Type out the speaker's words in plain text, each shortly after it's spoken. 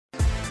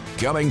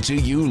Coming to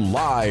you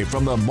live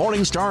from the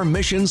Morningstar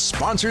Mission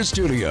sponsored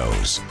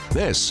studios.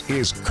 This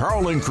is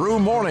Carl and Crew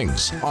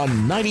Mornings on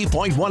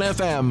 90.1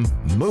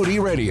 FM Moody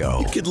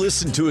Radio. You could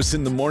listen to us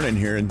in the morning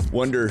here and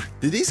wonder,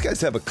 do these guys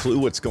have a clue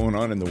what's going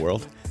on in the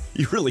world?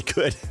 You really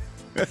could.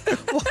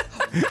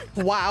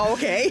 Wow,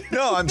 okay.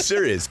 No, I'm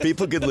serious.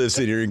 People could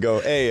listen here and go,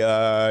 hey,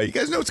 you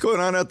guys know what's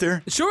going on out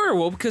there? Sure.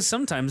 Well, because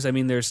sometimes, I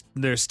mean,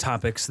 there's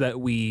topics that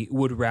we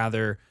would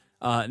rather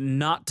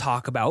not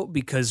talk about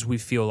because we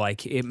feel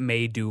like it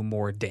may do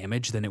more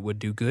damage than it would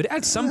do good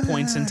at some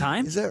points in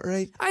time. Is that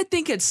right? I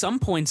think at some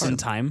points in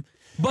time.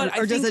 But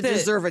or does it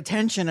deserve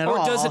attention at all?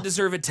 Or does it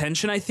deserve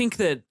attention? I think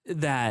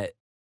that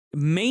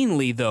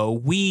mainly, though,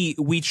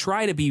 we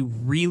try to be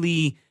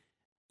really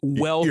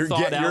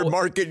thought out. You're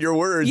marking your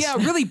words. Yeah,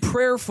 really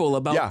prayerful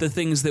about the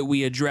things that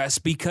we address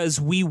because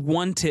we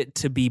want it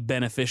to be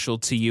beneficial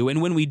to you. And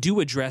when we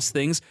do address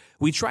things,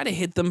 we try to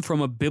hit them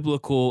from a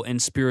biblical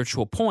and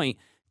spiritual point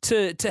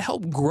to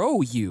help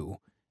grow you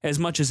as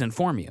much as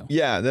inform you.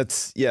 Yeah,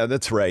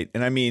 that's right.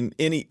 And I mean,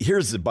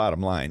 here's the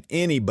bottom line.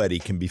 Anybody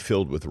can be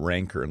filled with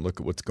rancor and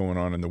look at what's going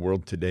on in the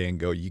world today and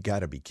go, you got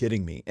to be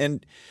kidding me.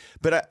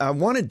 But I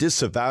want to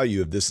disavow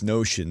you of this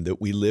notion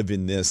that we live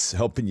in this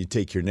helping you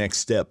take your next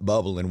step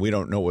bubble and we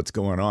don't know what's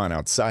going on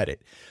outside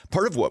it.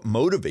 Part of what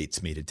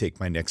motivates me to take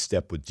my next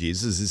step with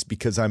Jesus is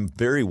because I'm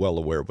very well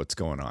aware of what's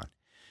going on.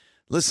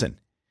 Listen,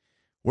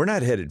 we're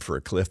not headed for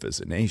a cliff as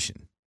a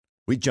nation.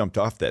 We jumped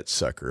off that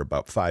sucker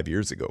about 5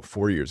 years ago,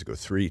 4 years ago,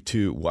 3,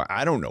 2,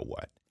 I don't know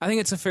what. I think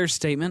it's a fair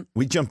statement.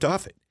 We jumped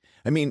off it.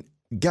 I mean,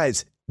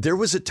 guys, there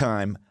was a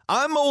time,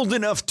 I'm old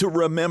enough to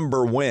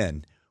remember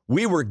when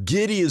we were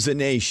giddy as a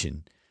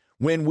nation,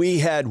 when we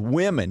had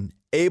women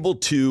able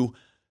to,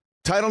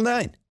 Title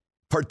IX,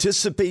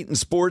 participate in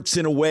sports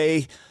in a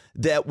way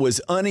that was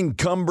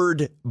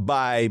unencumbered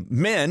by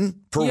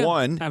men, for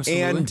one,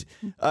 absolutely.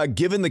 and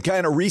given the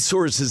kind of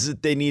resources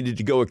that they needed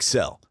to go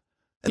excel.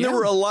 And there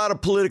were a lot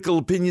of political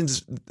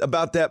opinions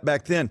about that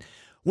back then.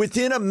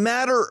 Within a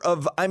matter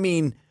of,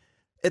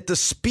 at the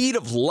speed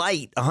of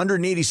light,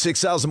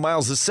 186,000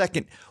 miles a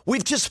second,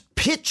 we've just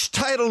pitched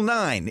Title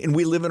IX, and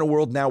we live in a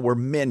world now where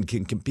men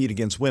can compete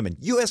against women.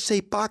 USA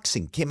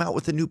Boxing came out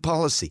with a new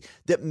policy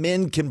that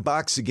men can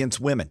box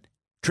against women,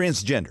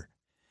 transgender.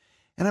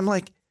 And I'm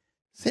like,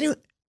 let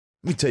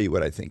me tell you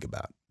what I think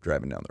about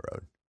driving down the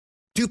road.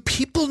 Do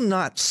people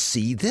not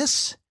see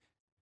this?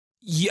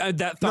 Yeah,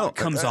 that thought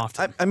comes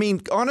often. I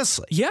mean,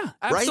 honestly. Yeah,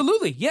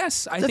 absolutely. Right?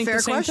 Yes, I think the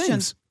same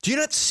things. Do you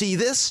not see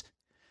this?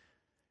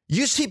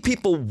 You see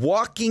people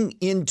walking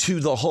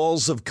into the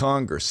halls of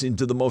Congress,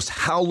 into the most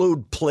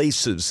hallowed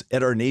places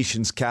at our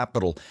nation's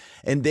capital,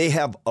 and they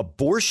have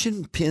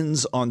abortion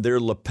pins on their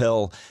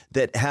lapel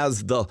that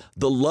has the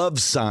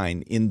love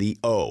sign in the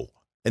O,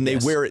 and they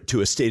wear it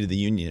to a State of the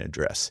Union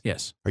address.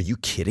 Yes. Are you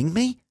kidding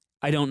me?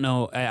 I don't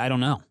know. I don't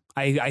know.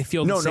 I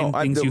feel the same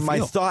things you feel. My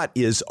thought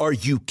is, are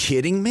you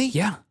kidding me?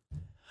 Yeah.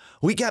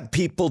 We got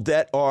people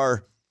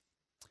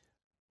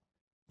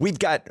we've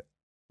got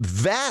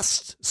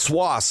vast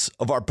swaths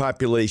of our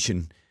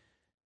population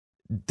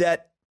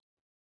that,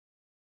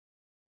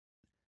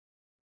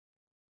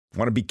 I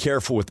want to be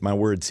careful with my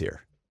words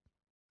here,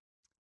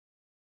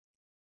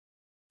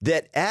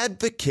 that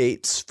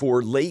advocates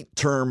for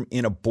late-term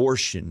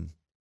abortions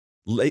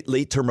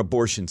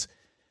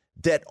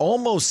that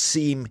almost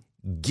seem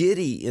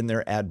giddy in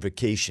their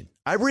advocation.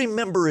 I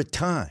remember a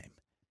time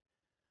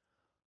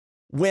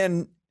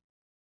when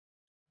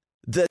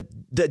the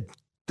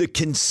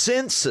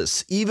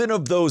consensus, even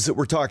of those that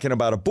were talking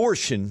about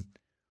abortion,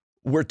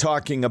 were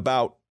talking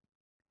about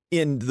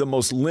in the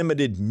most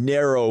limited,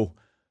 narrow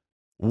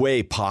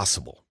way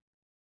possible.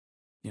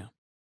 Yeah.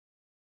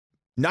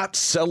 Not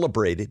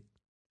celebrated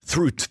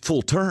through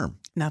full term.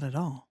 Not at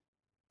all.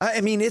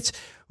 I mean,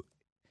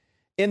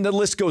 and the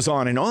list goes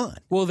on and on.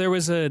 Well, there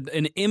was an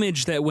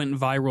image that went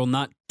viral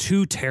not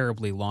too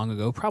terribly long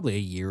ago, probably a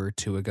year or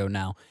two ago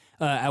now,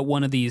 at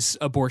one of these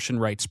abortion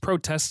rights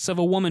protests of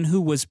a woman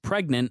who was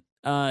pregnant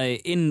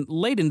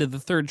late into the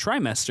third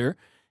trimester,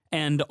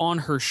 and on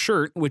her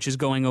shirt, which is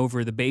going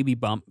over the baby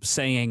bump,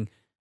 saying,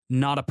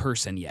 "Not a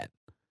person yet."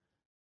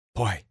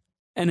 Boy.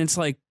 And it's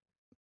like,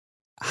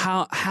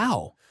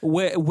 how?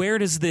 Where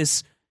does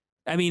this...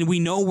 I mean, we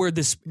know where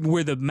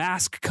the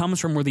mask comes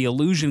from, where the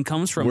illusion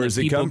comes from. Where does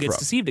it come from? Gets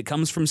deceived. It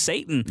comes from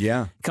Satan.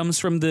 Yeah, it comes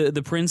from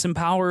the prince and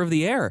power of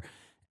the air,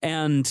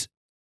 and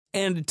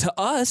to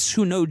us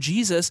who know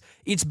Jesus,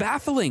 it's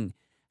baffling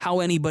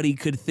how anybody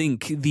could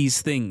think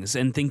these things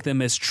and think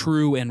them as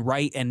true and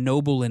right and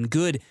noble and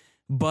good,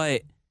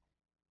 but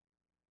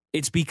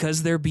it's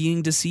because they're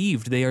being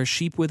deceived. They are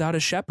sheep without a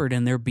shepherd,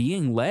 and they're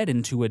being led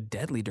into a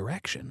deadly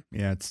direction.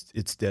 Yeah,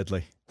 it's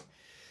deadly.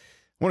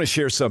 I want to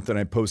share something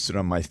I posted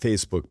on my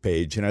Facebook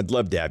page, and I'd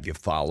love to have you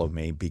follow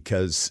me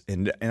because,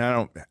 and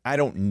I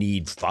don't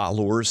need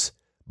followers,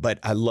 but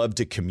I love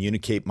to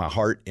communicate my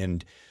heart.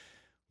 And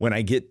when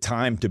I get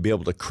time to be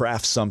able to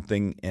craft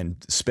something and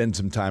spend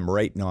some time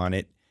writing on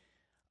it,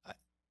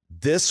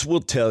 this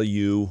will tell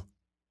you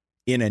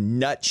in a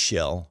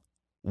nutshell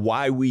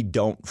why we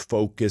don't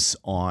focus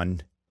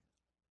on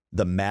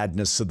the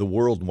madness of the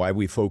world and why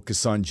we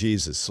focus on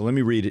Jesus. So let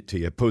me read it to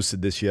you. I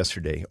posted this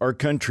yesterday. Our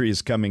country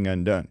is coming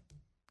undone.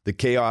 The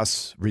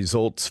chaos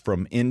results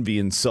from envy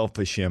and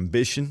selfish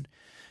ambition.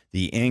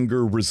 The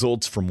anger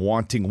results from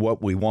wanting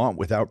what we want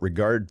without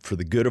regard for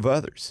the good of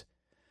others.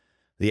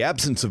 The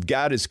absence of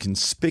God is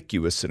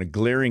conspicuous and a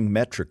glaring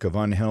metric of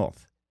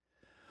unhealth.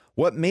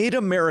 What made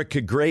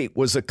America great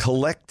was a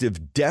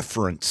collective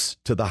deference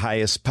to the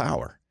highest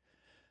power.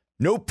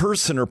 No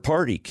person or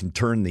party can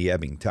turn the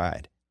ebbing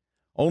tide.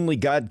 Only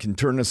God can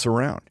turn us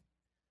around.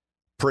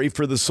 Pray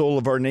for the soul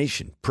of our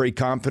nation. Pray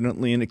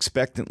confidently and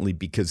expectantly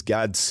because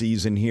God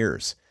sees and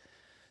hears.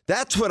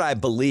 That's what I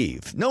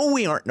believe. No,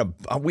 we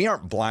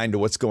aren't blind to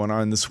what's going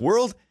on in this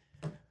world.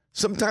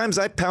 Sometimes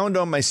I pound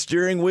on my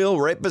steering wheel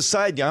right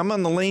beside you. I'm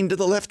on the lane to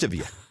the left of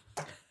you.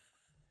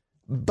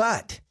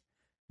 But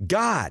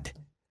God,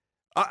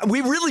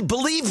 we really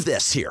believe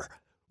this here.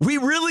 We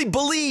really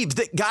believe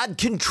that God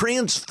can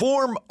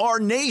transform our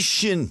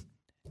nation.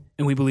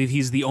 And we believe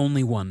he's the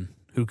only one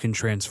who can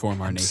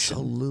transform our nation.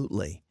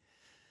 Absolutely.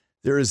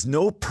 There is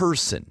no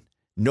person,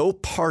 no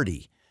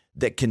party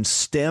that can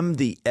stem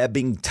the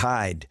ebbing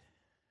tide.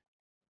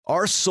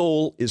 Our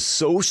soul is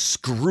so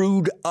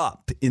screwed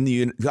up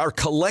our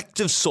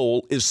collective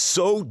soul is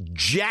so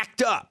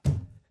jacked up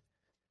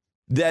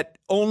that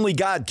only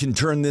God can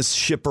turn this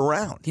ship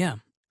around. Yeah.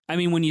 I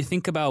mean, when you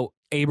think about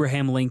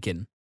Abraham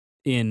Lincoln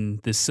in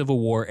the Civil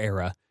War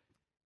era,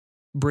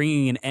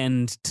 bringing an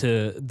end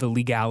to the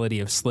legality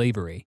of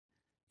slavery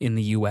in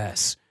the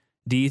U.S.,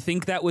 do you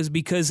think that was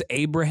because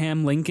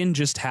Abraham Lincoln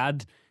just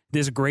had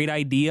this great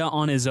idea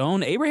on his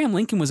own? Abraham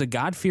Lincoln was a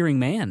God-fearing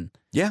man.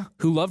 Yeah.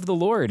 Who loved the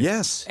Lord.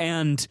 Yes.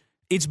 And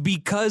it's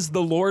because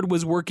the Lord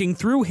was working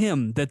through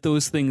him that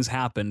those things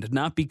happened,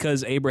 not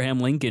because Abraham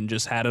Lincoln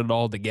just had it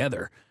all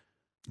together.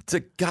 It's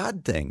a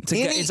God thing.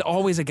 It's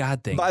always a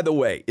God thing. By the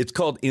way, it's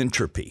called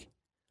entropy.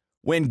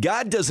 When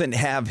God doesn't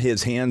have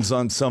his hands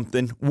on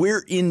something,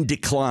 we're in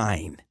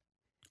decline.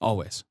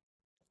 Always.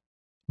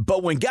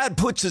 But when God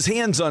puts his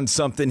hands on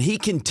something, he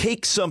can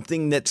take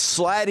something that's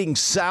sliding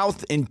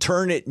south and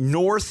turn it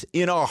north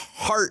in a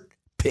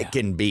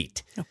heart-picking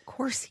beat. Of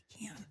course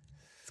he can.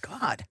 It's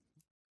God.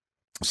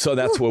 So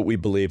that's what we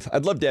believe.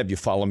 I'd love to have you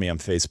follow me on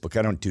Facebook.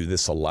 I don't do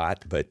this a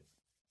lot, but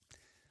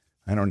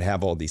I don't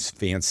have all these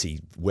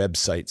fancy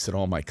websites that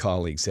all my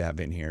colleagues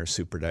have in here.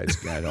 Superdive's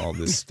got all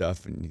this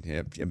stuff.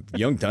 And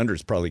Young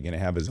Thunder's probably going to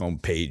have his own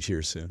page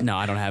here soon. No,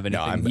 I don't have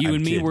anything. No, I'm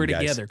and me kidding, were guys.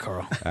 together,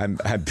 Carl. I'm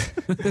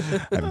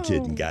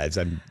kidding, guys.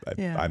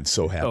 I'm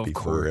so happy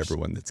for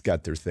everyone that's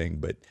got their thing.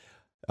 But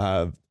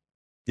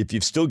if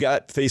you've still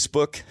got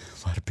Facebook,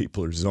 a lot of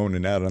people are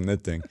zoning out on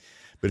that thing.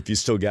 But if you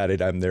still got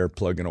it, I'm there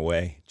plugging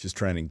away, just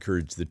trying to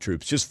encourage the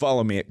troops. Just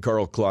follow me at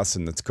Carl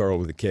Clausen. That's Carl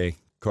with a K.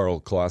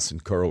 Carl Clausen,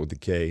 Carl with a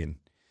K. And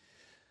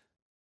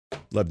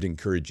love to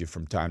encourage you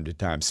from time to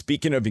time.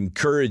 Speaking of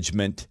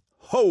encouragement,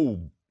 oh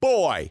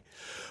boy,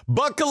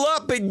 buckle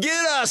up and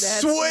get a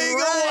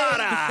swing of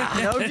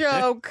water. No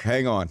joke.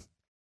 Hang on.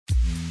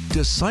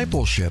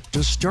 Discipleship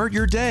to start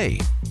your day.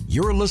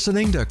 You're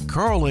listening to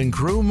Carl and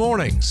Crew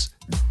Mornings.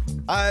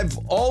 I've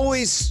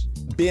always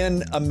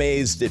been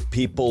amazed at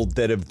people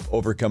that have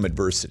overcome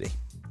adversity.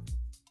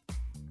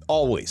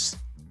 Always.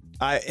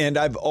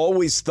 I've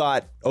always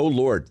thought, oh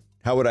Lord,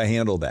 how would I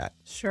handle that?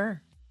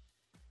 Sure.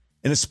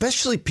 And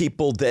especially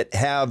people that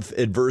have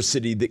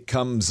adversity that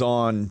comes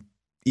on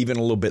even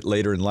a little bit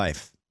later in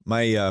life.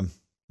 My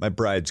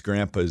bride's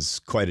grandpa's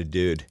quite a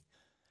dude.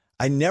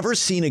 I never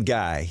seen a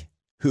guy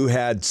who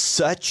had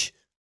such,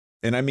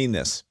 and I mean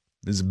this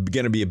is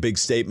going to be a big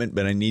statement,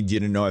 but I need you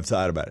to know I've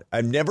thought about it.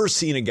 I've never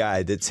seen a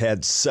guy that's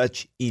had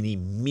such an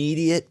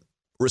immediate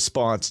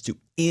response to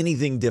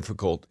anything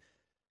difficult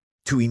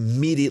to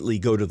immediately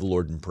go to the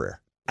Lord in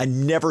prayer. I've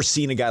never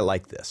seen a guy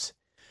like this.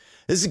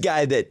 This is a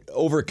guy that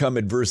overcame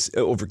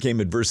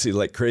adversity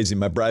like crazy.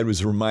 My bride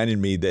was reminding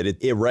me that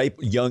at a ripe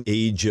young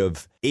age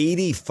of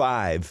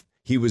 85,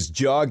 he was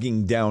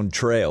jogging down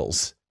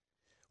trails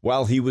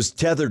while he was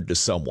tethered to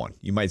someone.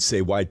 You might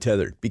say, why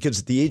tethered? Because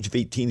at the age of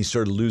 18, he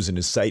started losing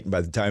his sight, and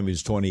by the time he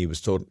was 20, he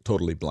was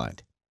totally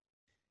blind.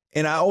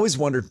 And I always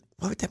wondered,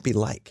 what would that be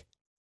like?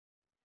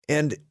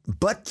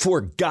 But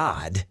for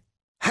God,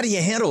 how do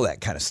you handle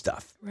that kind of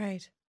stuff?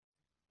 Right.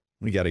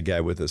 We got a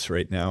guy with us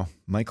right now,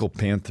 Michael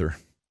Panther.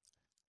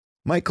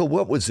 Michael,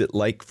 what was it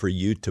like for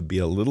you to be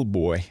a little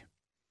boy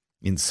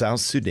in South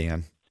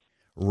Sudan,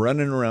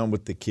 running around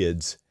with the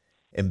kids,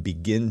 and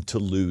begin to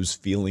lose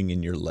feeling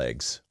in your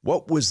legs?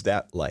 What was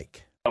that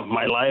like?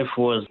 My life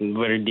was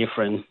very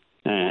different.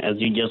 As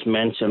you just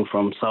mentioned,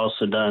 from South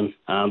Sudan,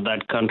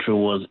 that country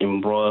was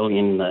embroiled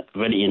in a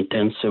very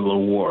intense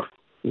civil war.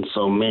 And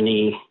so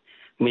many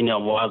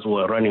of us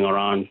were running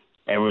around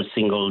every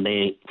single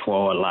day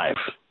for our life.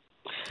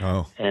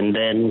 Oh. And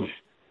then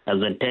as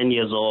a 10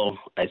 years old,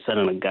 I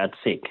suddenly got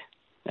sick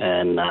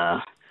and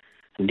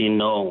didn't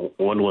know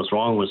what was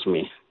wrong with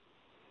me.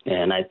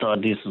 And I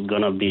thought this is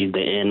going to be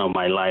the end of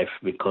my life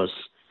because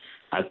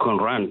I couldn't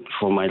run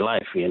for my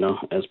life,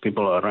 as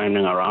people are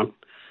running around.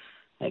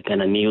 I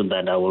kind of knew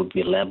that I would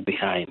be left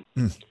behind.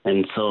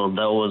 And so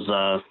that was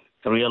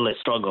a real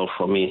struggle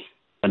for me.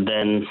 But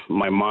then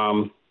my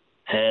mom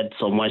had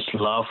so much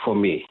love for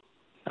me.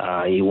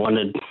 He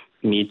wanted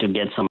me to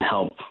get some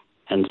help.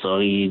 And so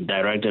he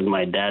directed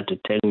my dad to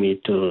take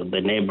me to the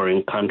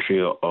neighboring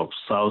country of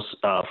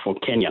for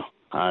Kenya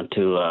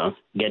to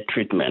get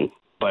treatment.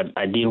 But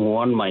I didn't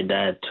want my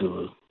dad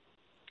to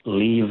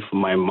leave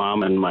my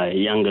mom and my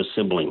younger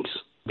siblings,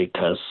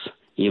 because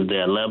if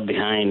they're left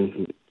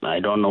behind, I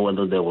don't know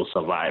whether they will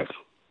survive.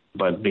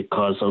 But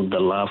because of the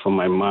love of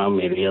my mom,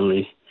 it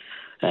really,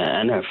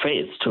 and her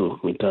faith too,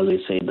 because they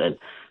say that,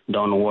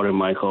 don't worry,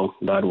 Michael,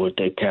 God will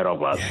take care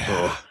of us. Yeah.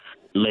 So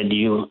let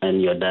you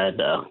and your dad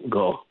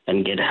go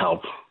and get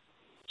help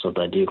so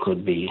that you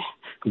could be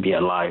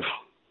alive.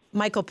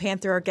 Michael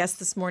Panther, our guest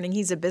this morning,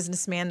 he's a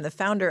businessman, the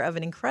founder of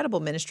an incredible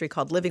ministry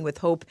called Living with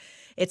Hope.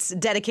 It's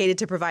dedicated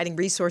to providing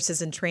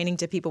resources and training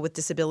to people with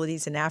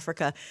disabilities in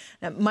Africa.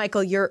 Now,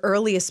 Michael, your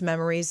earliest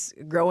memories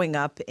growing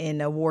up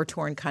in a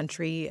war-torn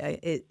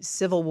country,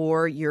 civil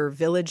war, your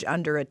village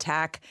under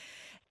attack,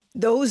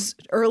 those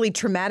early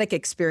traumatic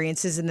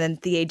experiences, and then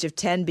at the age of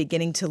 10,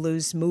 beginning to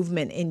lose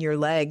movement in your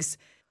legs.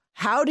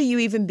 How do you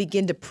even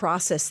begin to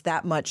process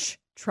that much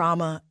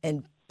trauma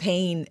and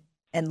pain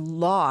and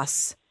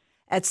loss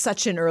at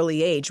such an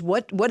early age?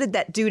 What did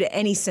that do to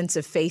any sense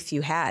of faith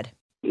you had?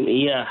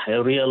 Yeah, it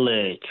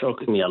really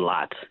choked me a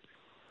lot.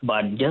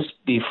 But just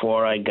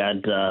before I got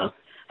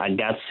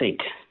sick,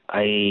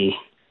 I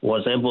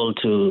was able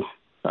to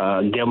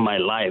give my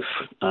life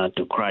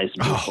to Christ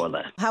before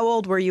that. How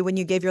old were you when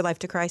you gave your life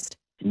to Christ?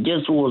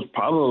 Just was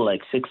probably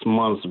like 6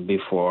 months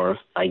before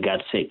I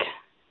got sick.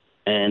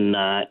 And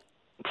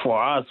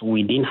for us,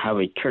 we didn't have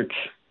a church.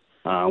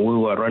 We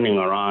were running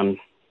around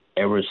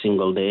every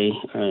single day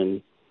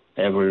and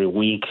every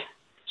week.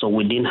 So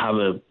we didn't have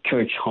a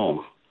church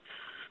home.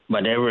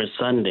 But every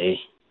Sunday,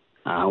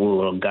 we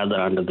will gather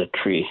under the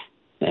tree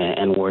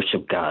and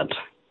worship God.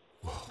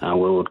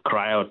 We would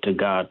cry out to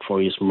God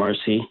for his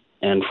mercy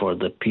and for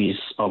the peace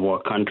of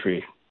our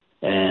country.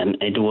 And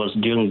it was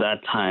during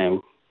that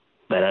time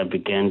that I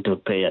began to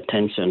pay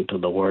attention to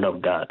the Word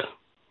of God.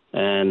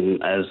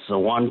 And as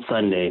one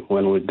Sunday,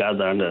 when we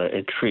gathered under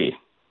a tree,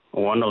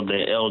 one of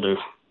the elders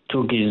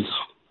took his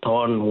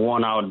torn,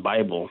 worn-out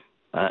Bible.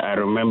 I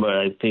remember,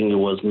 I think it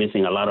was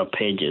missing a lot of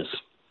pages,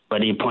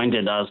 but he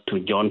pointed us to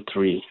John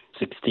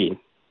 3:16.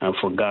 And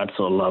for God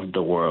so loved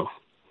the world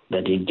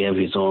that he gave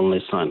his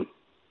only Son,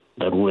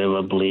 that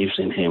whoever believes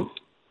in him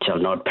shall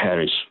not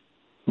perish,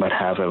 but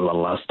have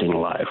everlasting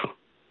life.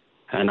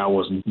 And I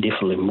was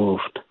deeply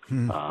moved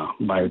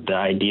by the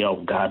idea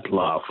of God's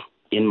love.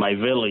 In my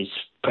village,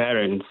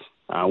 parents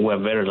were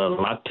very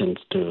reluctant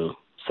to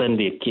send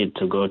their kid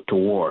to go to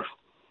war,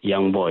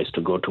 young boys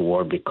to go to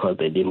war, because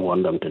they didn't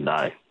want them to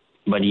die.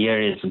 But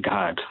here is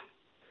God,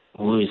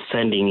 who is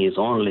sending his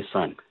only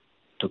Son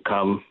to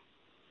come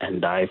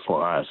and die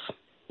for us.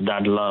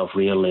 That love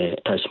really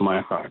touched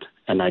my heart,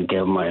 and I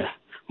gave my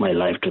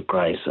life to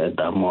Christ at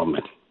that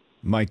moment.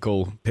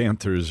 Michael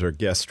Panther is our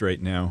guest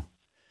right now.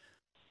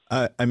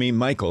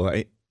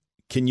 Michael,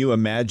 can you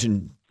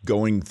imagine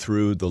going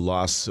through the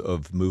loss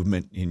of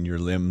movement in your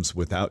limbs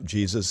without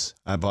Jesus?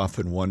 I've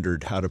often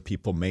wondered, how do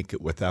people make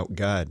it without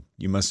God?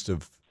 You must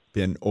have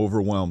been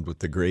overwhelmed with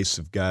the grace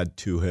of God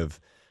to have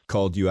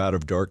called you out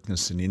of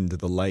darkness and into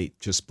the light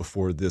just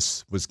before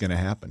this was going to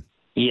happen.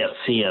 Yes.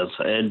 It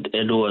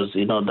was,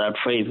 that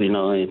faith,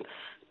 it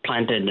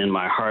planted in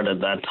my heart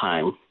at that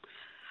time.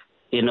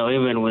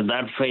 Even with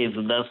that faith,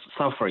 that's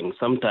suffering.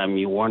 Sometimes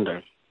you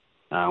wonder,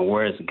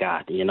 where is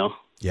God,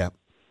 Yeah.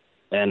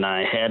 And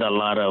I had a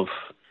lot of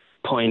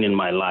point in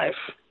my life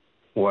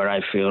where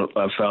I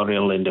felt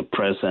really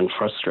depressed and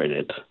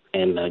frustrated,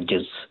 and I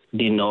just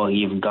didn't know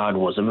if God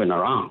was even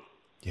around.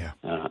 Yeah.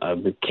 I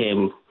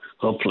became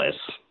hopeless,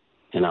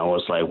 and I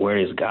was like, where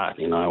is God?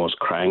 I was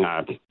crying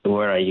out,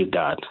 where are you,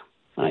 God?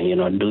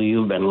 Do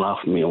you even love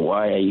me?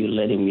 Why are you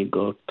letting me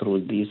go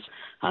through this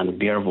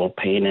unbearable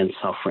pain and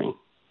suffering?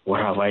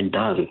 What have I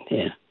done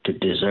to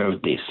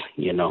deserve this,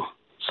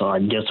 So I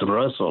just I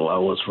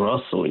was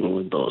wrestling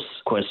with those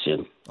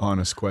questions.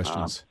 Honest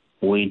questions.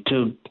 We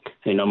took,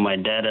 my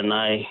dad and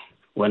I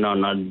went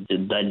on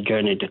that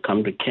journey to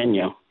come to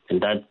Kenya,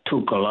 and that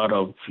took a lot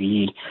of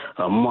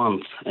a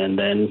month, and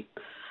then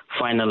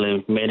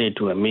finally made it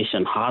to a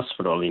mission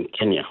hospital in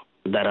Kenya.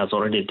 That has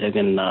already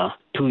taken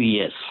 2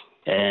 years,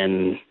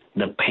 and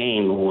the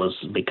pain was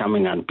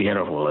becoming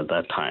unbearable at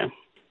that time.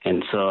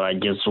 And so I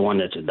just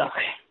wanted to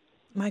die.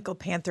 Michael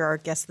Panther, our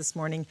guest this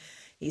morning,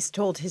 he's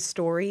told his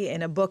story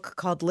in a book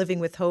called Living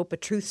with Hope, a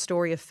truth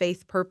story of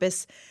faith,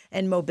 purpose,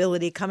 and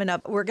mobility. Coming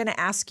up, we're going to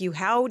ask you,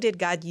 how did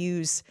God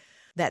use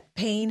that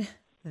pain,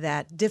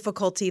 that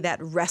difficulty, that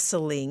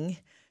wrestling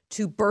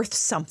to birth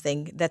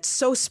something that's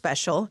so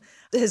special,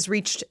 has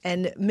reached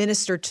and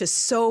ministered to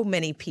so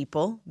many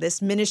people?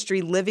 This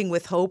ministry, Living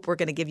with Hope, we're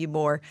going to give you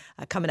more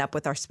coming up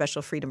with our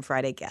special Freedom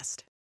Friday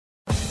guest.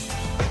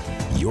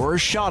 Your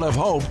shot of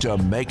hope to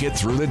make it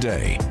through the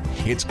day.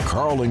 It's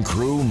Carl and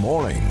Crew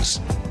Mornings.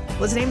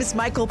 Well, his name is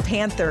Michael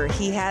Panther.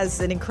 He has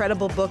an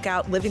incredible book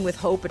out, Living with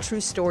Hope, a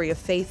true story of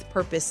faith,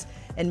 purpose,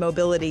 and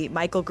mobility.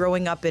 Michael,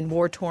 growing up in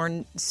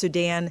war-torn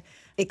Sudan,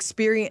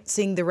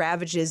 experiencing the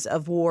ravages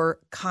of war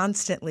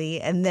constantly,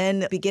 and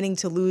then beginning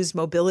to lose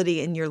mobility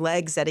in your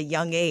legs at a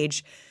young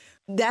age.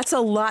 That's a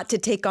lot to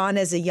take on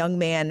as a young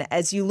man.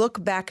 As you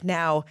look back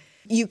now,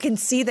 you can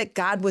see that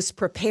God was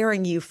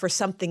preparing you for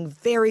something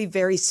very,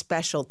 very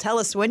special. Tell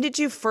us, when did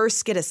you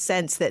first get a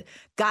sense that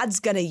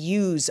God's going to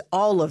use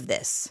all of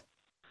this?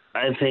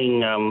 I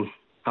think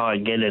how I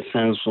get a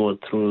sense was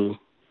through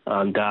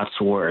God's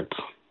word.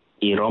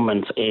 In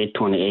Romans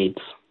 8:28,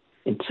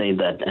 it says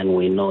that, and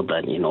we know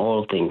that in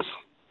all things,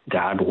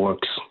 God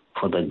works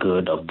for the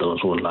good of those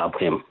who love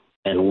him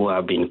and who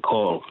have been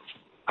called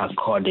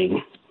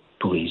according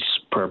to his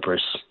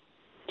purpose.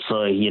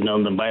 So,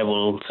 the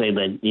Bible says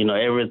that,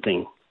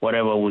 everything,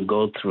 whatever we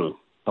go through,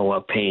 our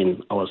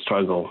pain, our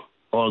struggle,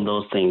 all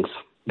those things,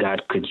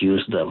 God could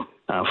use them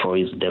for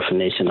his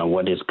definition of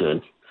what is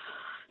good.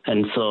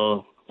 And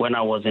so when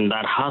I was in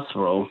that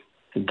hospital,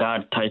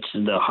 God touched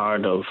the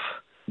heart of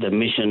the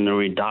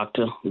missionary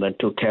doctor that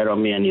took care of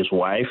me and his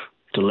wife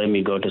to let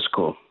me go to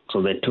school.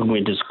 So they took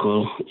me to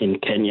school in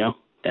Kenya,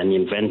 and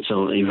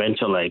eventually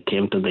I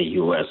came to the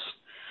U.S.,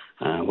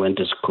 went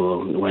to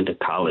school, went to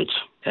college.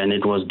 And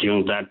it was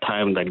during that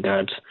time that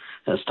God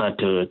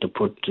started to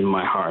put in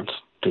my heart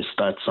to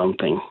start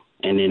something.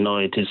 And,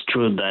 it is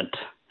true that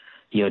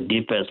your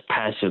deepest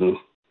passion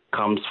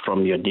comes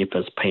from your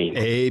deepest pain.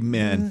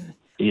 Amen.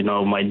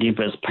 My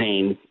deepest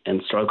pain and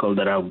struggle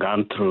that I've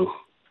gone through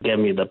gave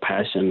me the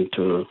passion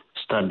to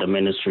start the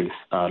ministry,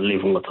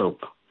 Living with Hope,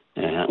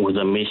 with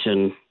a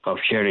mission of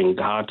sharing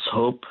God's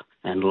hope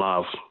and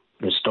love,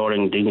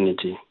 restoring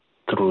dignity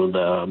through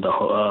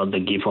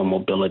the gift of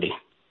mobility.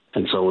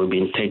 And so we've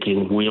been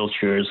taking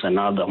wheelchairs and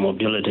other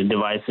mobility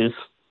devices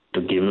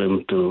to give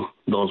them to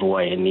those who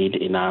are in need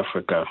in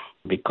Africa.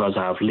 Because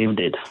I've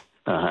lived it,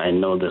 I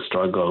know the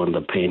struggle and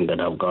the pain that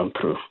I've gone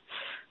through.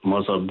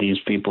 Most of these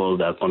people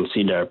that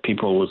consider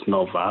people with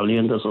no value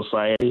in the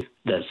society,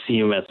 that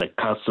see them as a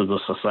curse to the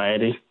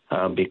society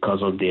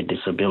because of their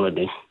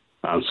disability.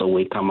 And so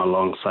we come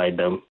alongside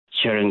them,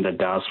 sharing the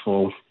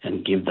gospel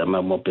and give them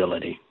a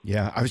mobility.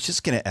 Yeah, I was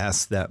just going to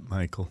ask that,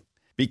 Michael,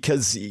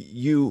 because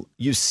you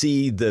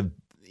see the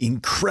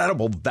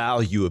incredible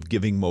value of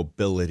giving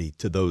mobility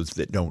to those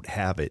that don't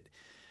have it.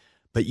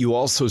 But you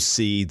also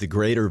see the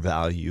greater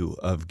value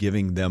of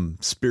giving them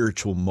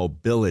spiritual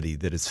mobility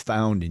that is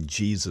found in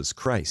Jesus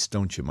Christ,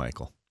 don't you,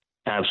 Michael?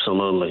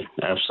 Absolutely.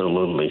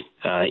 Absolutely.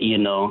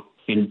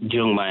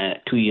 During my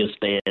 2-year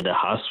stay at the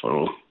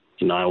hospital,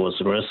 I was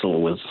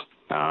wrestling with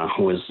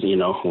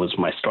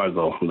my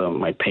struggle,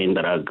 my pain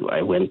that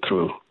I went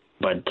through.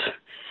 But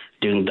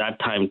during that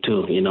time,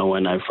 too,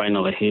 when I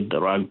finally hit the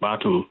rock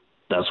bottom,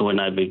 that's when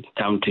I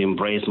began to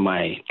embrace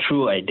my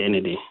true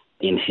identity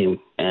in him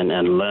and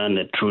learn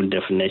the true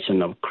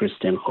definition of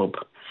Christian hope.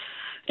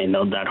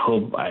 That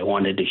hope I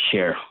wanted to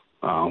share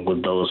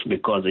with those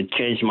because it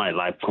changed my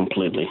life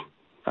completely.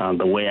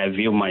 The way I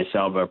view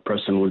myself, a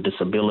person with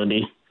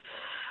disability,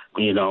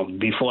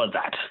 before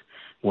that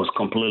was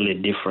completely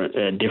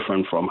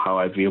different from how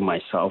I view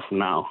myself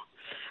now.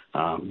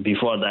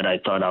 Before that, I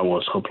thought I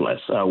was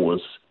hopeless. I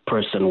was a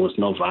person with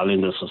no value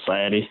in the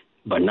society.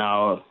 But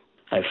now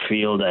I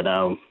feel that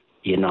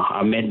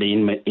I made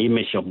the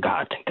image of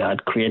God.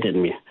 God created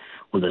me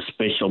with a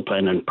special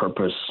plan and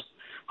purpose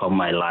of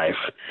my life.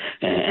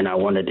 And I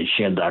wanted to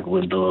share that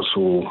with those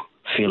who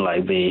feel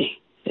like they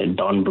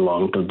don't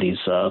belong to this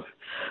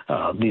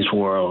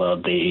world,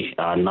 or they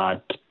are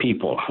not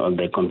people, or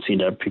they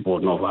consider people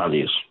with no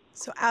values.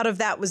 So out of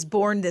that was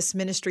born this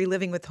ministry,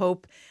 Living with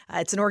Hope.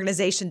 It's an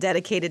organization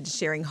dedicated to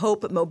sharing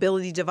hope,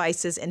 mobility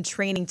devices, and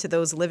training to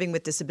those living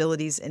with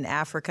disabilities in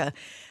Africa.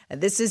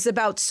 This is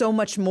about so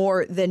much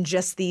more than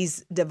just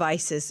these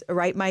devices,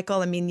 right,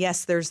 Michael? I mean,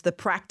 yes, there's the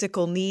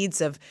practical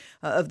needs of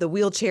the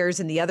wheelchairs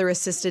and the other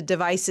assisted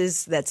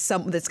devices that's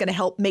going to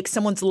help make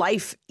someone's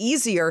life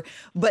easier.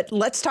 But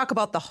let's talk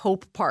about the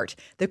hope part,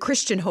 the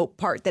Christian hope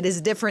part that is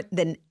different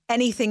than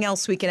anything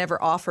else we can ever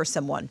offer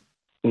someone.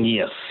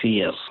 Yes.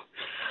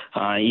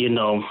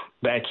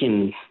 Back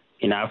in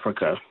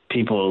Africa,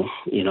 people,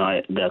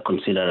 they're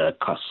considered a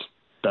curse.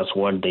 That's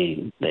what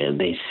they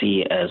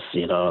see as,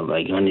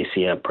 like when they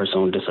see a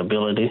person with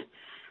disability,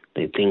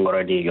 they think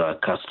already you're a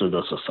curse to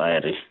the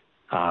society.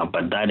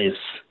 But that is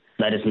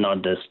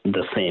not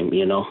the same,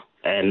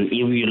 And if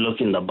you look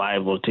in the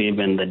Bible to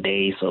even the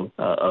days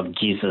of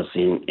Jesus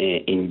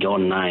in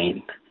John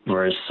 9,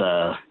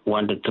 verse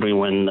 1 to 3,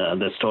 when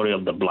the story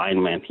of the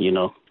blind man,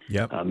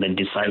 Yep. The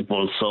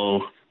disciples saw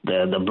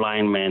the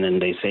blind man,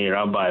 and they say,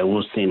 Rabbi,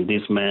 who sinned,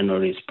 this man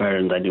or his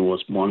parent, that he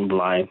was born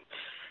blind?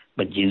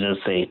 But Jesus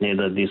said,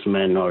 neither this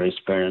man nor his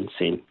parents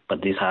sinned,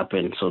 but this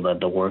happened so that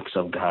the works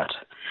of God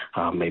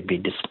may be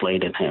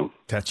displayed in him.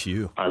 That's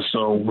you.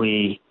 So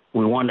we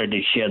wanted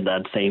to share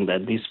that, saying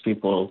that these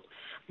people,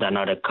 they're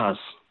not a curse,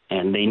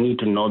 and they need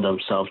to know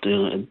themselves,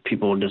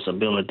 people with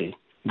disability,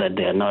 that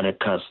they are not a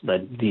curse,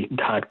 that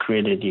God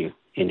created you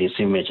in his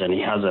image, and he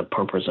has a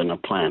purpose and a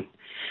plan.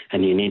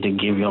 and you need to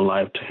give your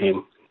life to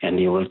him, and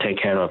he will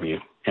take care of you,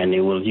 and he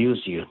will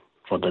use you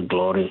for the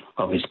glory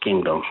of his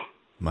kingdom.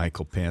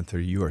 Michael Panther,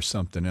 you are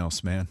something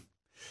else, man.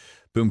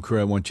 Boom Crew,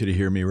 I want you to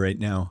hear me right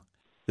now.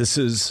 This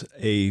is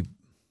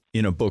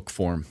in a book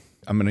form.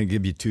 I'm going to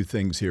give you two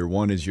things here.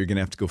 One is you're going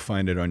to have to go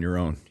find it on your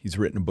own. He's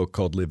written a book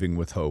called Living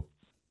with Hope,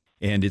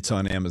 and it's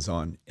on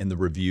Amazon, and the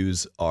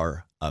reviews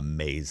are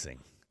amazing.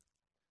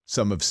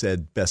 Some have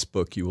said, best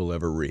book you will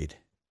ever read.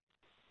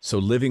 So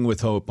Living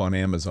with Hope on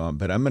Amazon,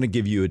 but I'm going to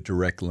give you a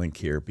direct link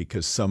here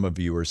because some of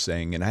you are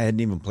saying, and I hadn't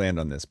even planned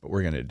on this, but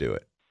we're going to do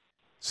it.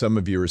 Some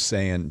of you are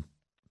saying,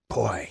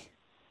 boy,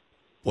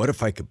 what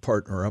if I could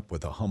partner up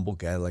with a humble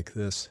guy like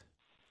this?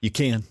 You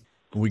can.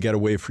 We got a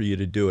way for you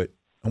to do it.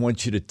 I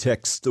want you to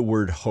text the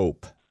word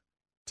HOPE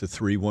to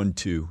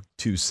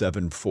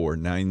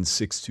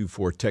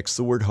 312-274-9624. Text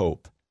the word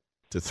HOPE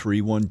to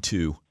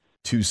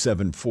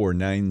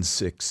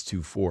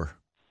 312-274-9624.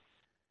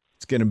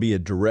 It's going to be a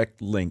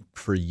direct link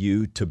for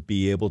you to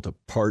be able to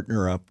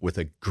partner up with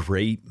a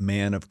great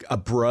man a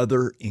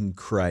brother in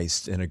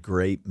Christ and a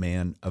great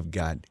man of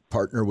God.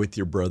 Partner with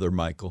your brother,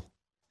 Michael.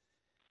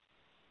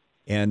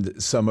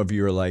 And some of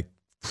you are like,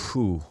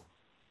 phew,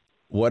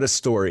 what a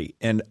story.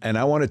 And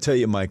I want to tell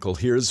you, Michael,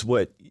 here's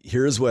what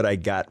I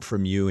got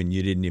from you, and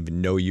you didn't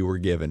even know you were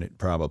given it,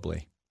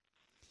 probably.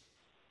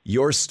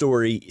 Your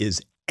story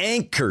is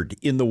anchored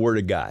in the Word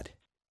of God.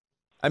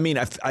 I mean,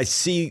 I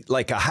see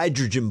like a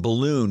hydrogen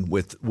balloon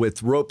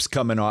with ropes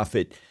coming off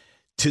it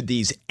to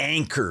these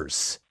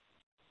anchors,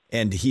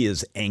 and he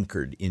is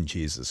anchored in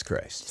Jesus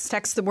Christ. Just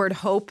text the word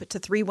HOPE to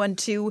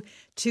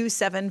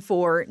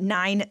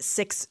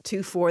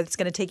 312-274-9624. That's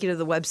going to take you to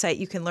the website.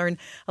 You can learn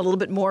a little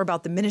bit more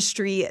about the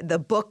ministry. The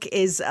book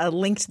is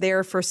linked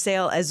there for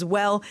sale as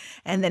well.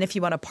 And then if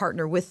you want to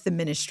partner with the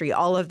ministry,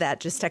 all of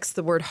that, just text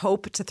the word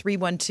HOPE to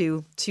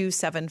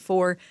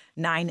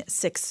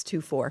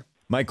 312-274-9624.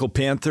 Michael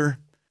Panther,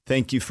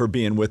 thank you for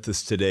being with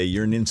us today.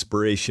 You're an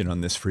inspiration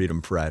on this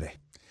Freedom Friday.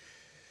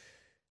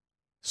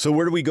 So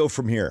where do we go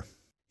from here?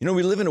 You know,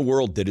 we live in a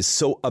world that is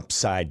so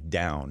upside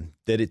down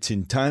that it's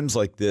in times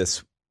like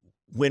this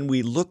when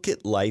we look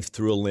at life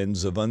through a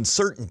lens of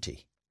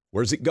uncertainty.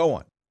 Where's it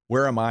going?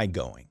 Where am I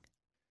going?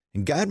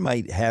 And God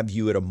might have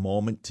you at a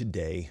moment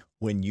today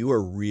when you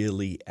are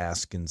really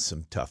asking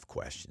some tough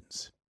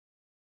questions.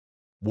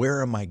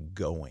 Where am I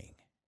going?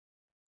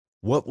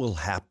 What will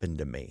happen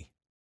to me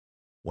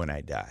when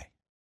I die?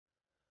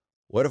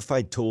 What if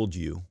I told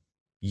you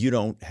you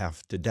don't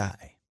have to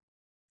die?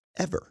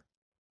 Ever.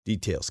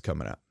 Details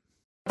coming up.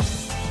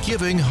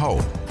 Giving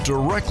hope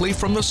directly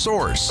from the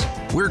source.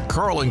 We're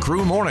Carl and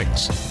Crew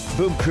Mornings.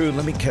 Boom Crew,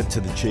 let me cut to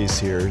the chase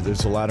here.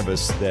 There's a lot of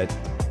us that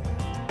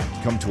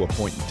come to a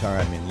point in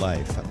time in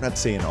life. I'm not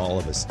saying all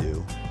of us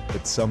do,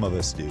 but some of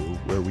us do,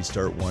 where we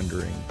start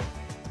wondering,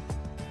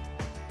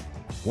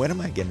 when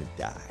am I going to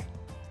die?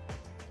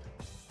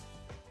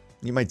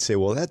 You might say,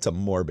 well, that's a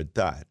morbid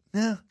thought.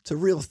 No, it's a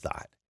real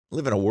thought. I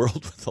live in a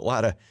world with a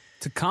lot of...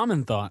 It's a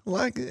common thought.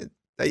 Like,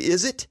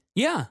 is it?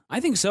 Yeah, I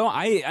think so.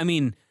 I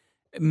mean,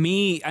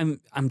 me, I'm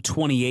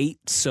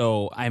 28,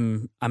 so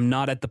I'm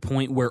not at the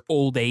point where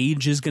old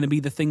age is going to be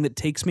the thing that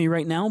takes me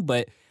right now.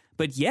 But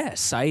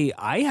yes, I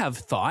have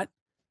thought,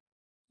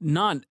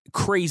 not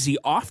crazy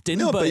often,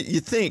 no, but you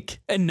think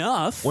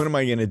enough. When am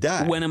I going to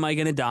die? When am I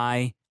going to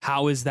die?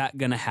 How is that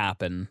going to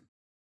happen?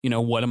 You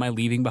know, what am I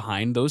leaving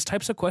behind? Those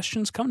types of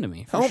questions come to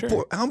me.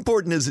 How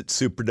important is it,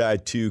 Super Die,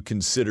 to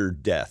consider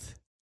death?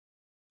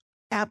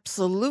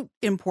 Absolute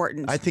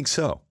importance. I think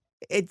so.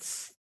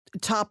 It's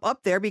top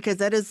up there because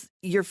that is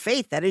your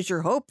faith. That is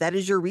your hope. That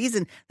is your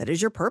reason. That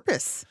is your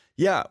purpose.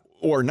 Yeah,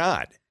 or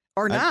not.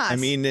 Or not. I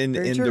mean, and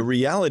the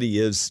reality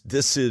is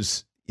this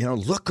is, you know,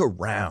 look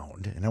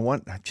around. And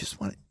I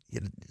just want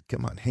you to,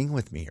 come on, hang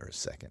with me here a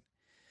second.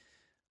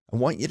 I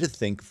want you to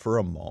think for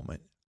a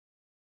moment,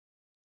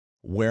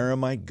 where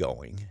am I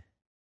going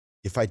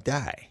if I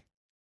die?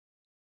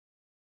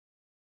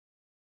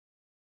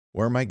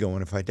 Where am I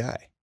going if I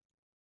die?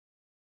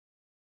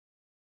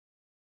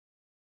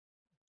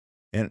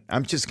 And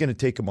I'm just going to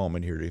take a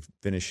moment here to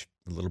finish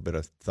a little bit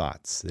of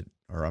thoughts that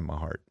are on my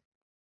heart.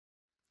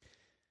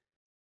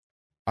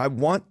 I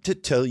want to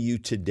tell you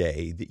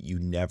today that you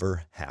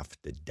never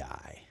have to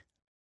die.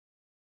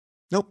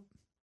 Nope.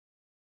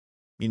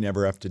 You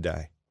never have to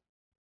die.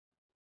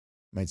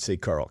 You might say,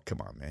 Carl, come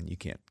on, man. You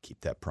can't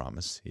keep that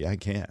promise. Yeah, I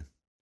can.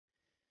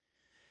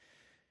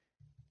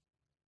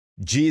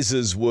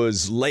 Jesus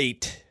was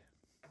late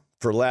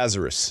for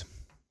Lazarus.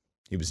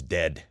 He was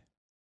dead.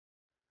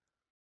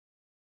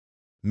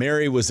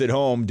 Mary was at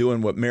home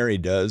doing what Mary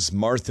does.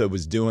 Martha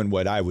was doing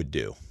what I would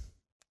do.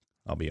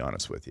 I'll be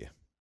honest with you.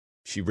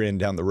 She ran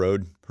down the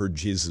road, heard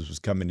Jesus was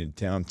coming into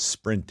town,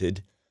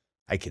 sprinted.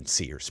 I can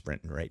see her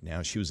sprinting right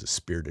now. She was a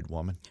spirited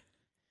woman.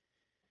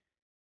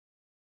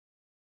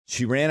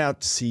 She ran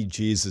out to see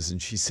Jesus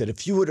and she said,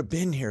 if you would have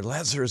been here,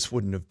 Lazarus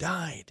wouldn't have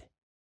died.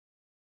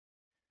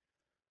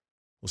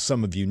 Well,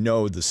 some of you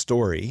know the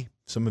story.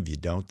 Some of you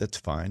don't. That's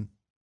fine.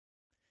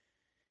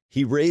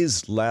 He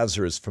raised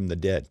Lazarus from the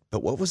dead.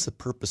 But what was the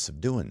purpose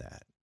of doing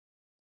that?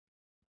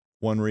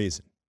 one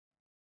reason.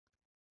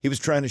 He was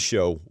trying to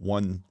show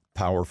one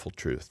powerful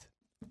truth.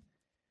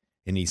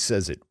 And he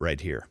says it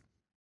right here.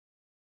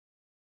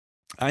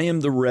 I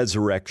am the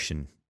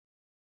resurrection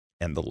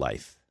and the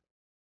life.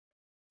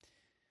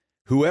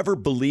 Whoever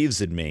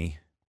believes in me,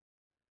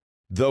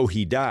 though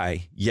he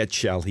die, yet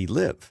shall he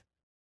live.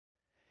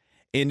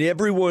 And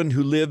everyone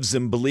who lives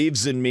and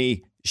believes in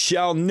me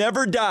shall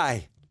never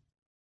die.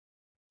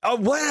 Oh,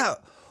 wow.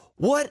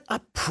 What a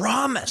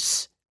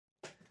promise.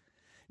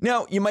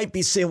 Now, you might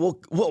be saying, well,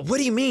 what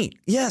do you mean?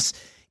 Yes,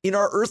 in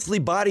our earthly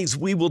bodies,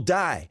 we will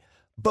die,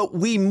 but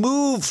we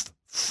move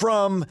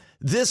from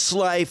this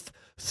life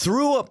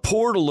through a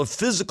portal of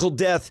physical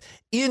death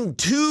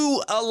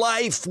into a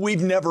life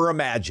we've never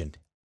imagined.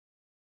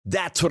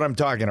 That's what I'm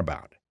talking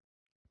about.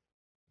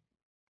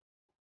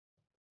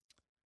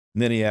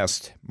 And then he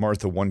asked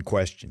Martha one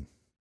question.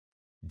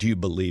 Do you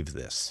believe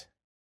this?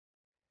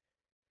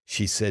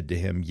 She said to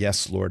him,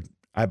 yes, Lord,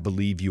 I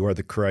believe you are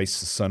the Christ,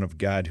 the Son of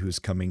God, who is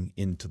coming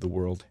into the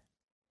world.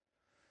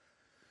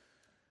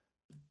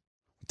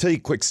 I'll tell you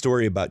a quick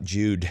story about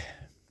Jude.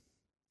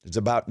 There's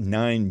about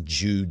 9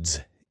 Judes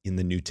in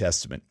the New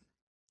Testament.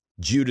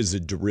 Jude is a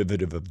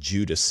derivative of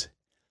Judas.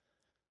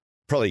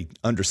 Probably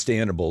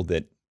understandable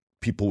that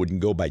people wouldn't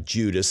go by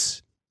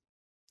Judas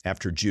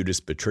after Judas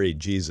betrayed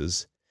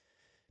Jesus.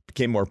 It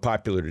became more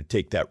popular to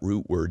take that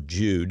root word,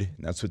 Jude,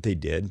 and that's what they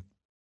did.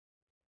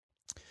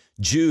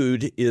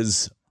 Jude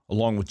is,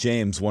 along with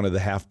James, one of the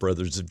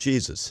half-brothers of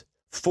Jesus.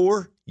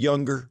 4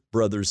 younger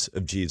brothers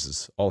of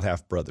Jesus, all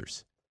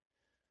half-brothers.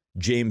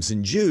 James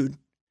and Jude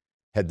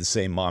had the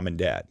same mom and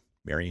dad,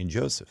 Mary and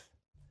Joseph.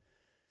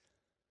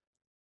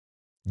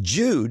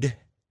 Jude,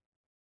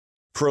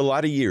 for a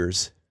lot of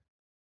years,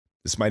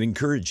 this might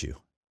encourage you,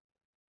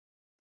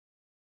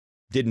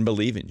 didn't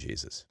believe in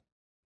Jesus.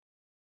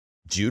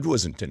 Jude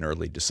wasn't an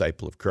early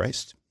disciple of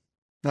Christ.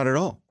 Not at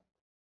all.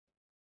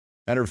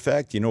 Matter of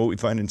fact, you know what we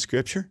find in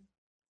Scripture?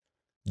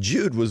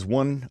 Jude was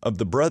one of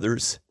the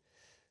brothers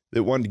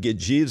that wanted to get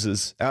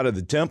Jesus out of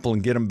the temple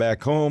and get him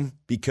back home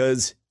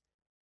because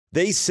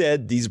they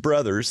said, these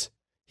brothers,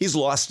 he's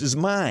lost his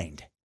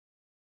mind.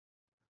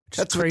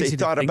 That's what they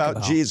thought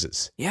about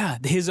Jesus. Yeah,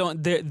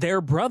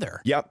 their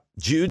brother. Yep.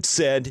 Jude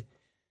said,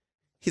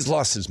 he's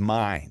lost his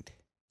mind.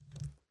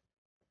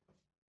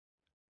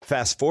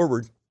 Fast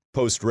forward,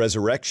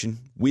 post-resurrection,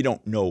 we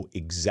don't know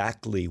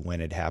exactly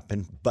when it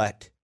happened,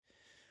 but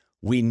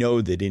we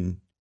know that in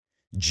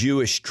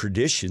Jewish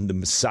tradition, the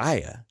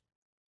Messiah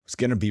was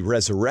going to be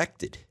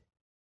resurrected.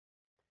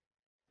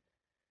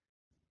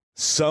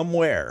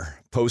 Somewhere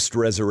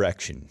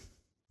post-resurrection,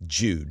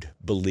 Jude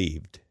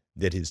believed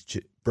that his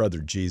brother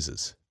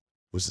Jesus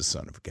was the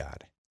Son of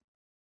God.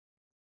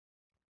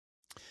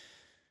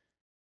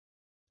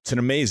 It's an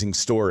amazing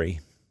story,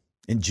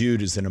 and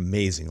Jude is an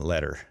amazing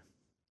letter.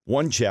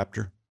 1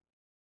 chapter,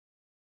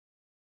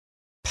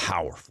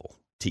 powerful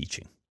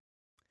teaching.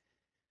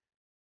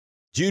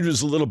 Jude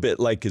was a little bit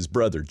like his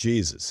brother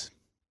Jesus.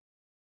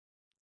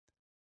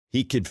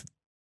 He could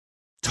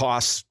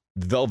toss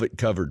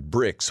velvet-covered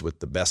bricks with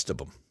the best of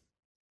them.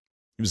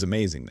 He was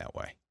amazing that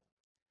way.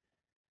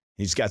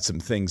 He's got some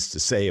things to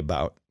say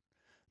about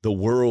the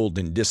world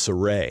in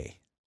disarray,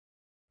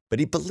 but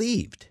he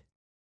believed.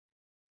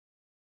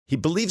 He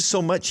believed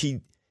so much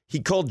he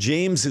called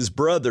James his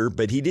brother,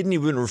 but he didn't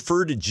even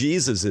refer to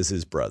Jesus as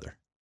his brother.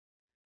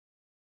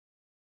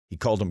 He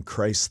called him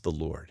Christ the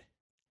Lord.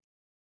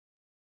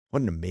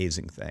 What an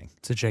amazing thing.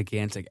 It's a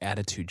gigantic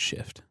attitude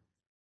shift.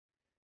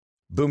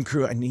 Boom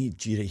Crew, I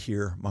need you to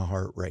hear my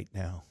heart right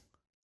now.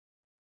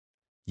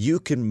 You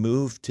can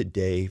move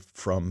today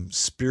from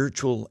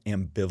spiritual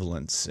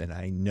ambivalence, and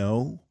I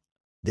know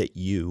that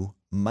you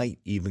might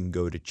even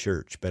go to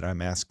church, but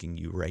I'm asking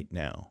you right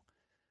now,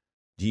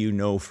 do you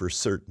know for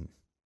certain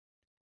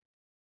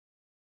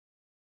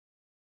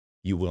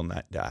you will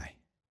not die?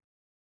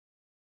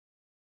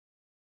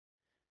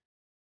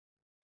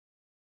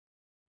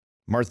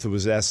 Martha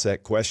was asked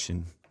that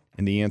question,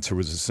 and the answer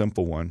was a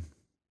simple one.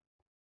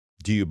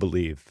 Do you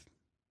believe?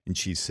 And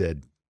she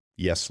said,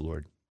 yes,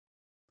 Lord,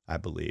 I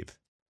believe.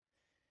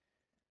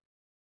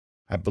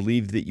 I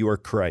believe that you are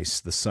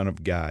Christ, the Son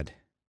of God,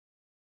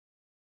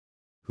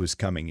 who is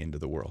coming into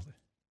the world.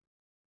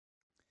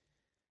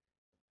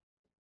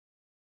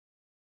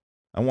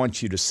 I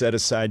want you to set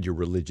aside your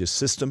religious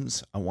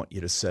systems. I want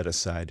you to set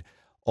aside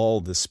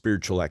all the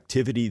spiritual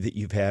activity that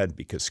you've had,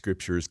 because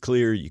Scripture is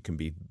clear. You can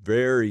be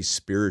very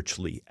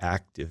spiritually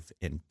active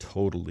and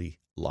totally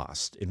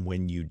lost. And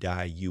when you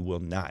die, you will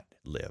not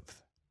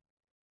live.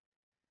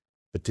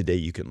 But today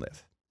you can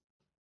live.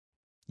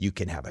 You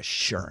can have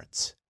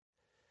assurance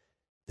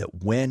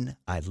that when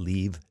I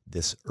leave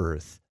this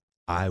earth,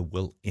 I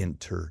will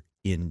enter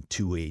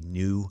into a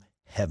new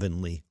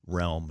heavenly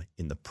realm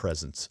in the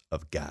presence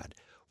of God,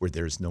 where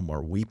there's no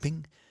more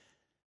weeping,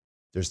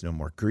 there's no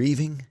more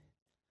grieving.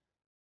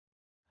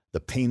 The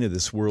pain of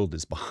this world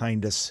is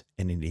behind us,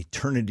 and an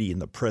eternity in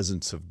the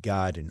presence of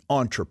God, and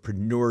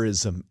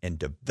entrepreneurism and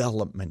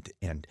development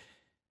and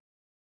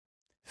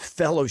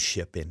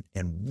fellowship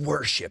and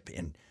worship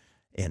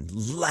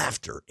and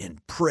laughter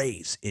and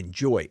praise and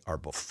joy are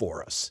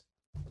before us.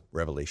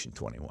 Revelation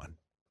 21.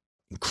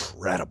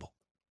 Incredible.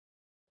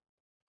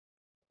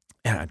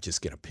 And I'm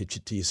just going to pitch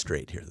it to you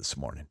straight here this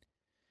morning.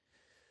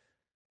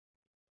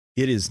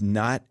 It is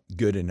not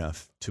good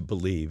enough to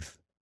believe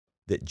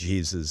that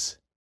Jesus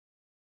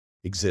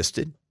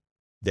existed,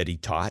 that he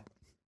taught,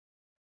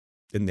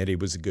 and that he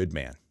was a good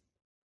man.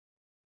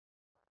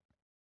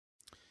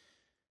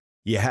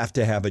 You have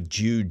to have a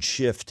Jude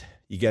shift.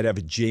 You got to have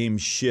a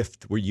James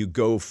shift where you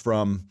go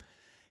from,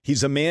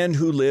 he's a man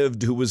who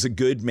lived, who was a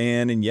good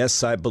man, and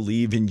yes, I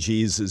believe in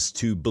Jesus,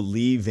 to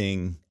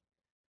believing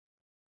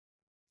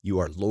you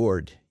are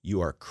Lord,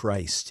 you are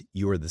Christ,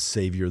 you are the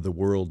Savior of the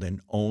world,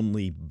 and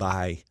only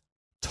by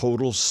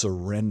total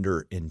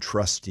surrender and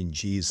trust in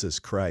Jesus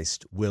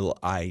Christ will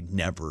I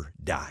never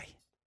die.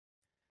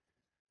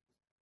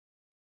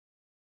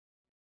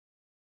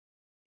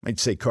 I'd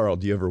say, Carl,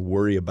 do you ever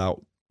worry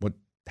about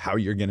how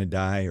you're going to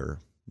die? Or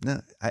no,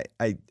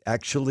 I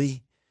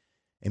actually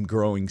am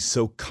growing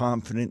so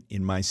confident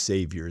in my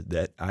Savior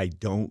that I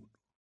don't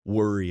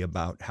worry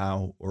about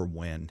how or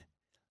when.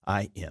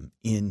 I am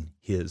in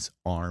his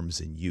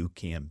arms, and you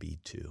can be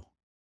too.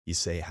 You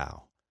say,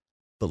 how?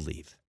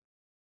 Believe.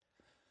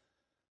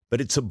 But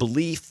it's a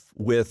belief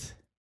with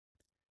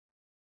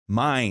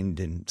mind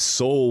and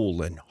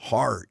soul and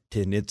heart,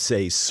 and it's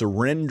a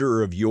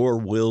surrender of your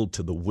will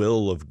to the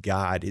will of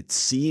God. It's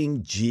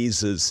seeing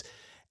Jesus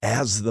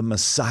as the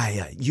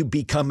Messiah. You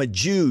become a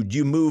Jude.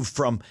 You move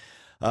from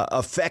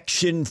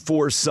affection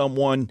for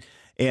someone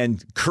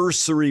and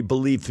cursory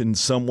belief in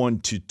someone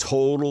to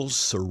total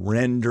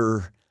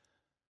surrender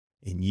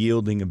and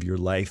yielding of your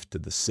life to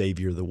the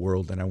Savior of the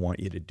world. And I want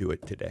you to do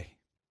it today.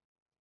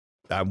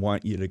 I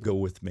want you to go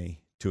with me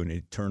to an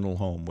eternal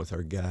home with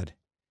our God,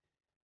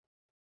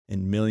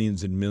 and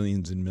millions and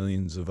millions and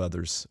millions of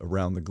others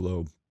around the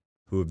globe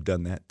who have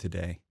done that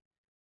today.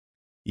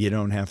 You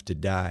don't have to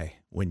die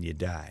when you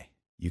die.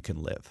 You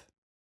can live.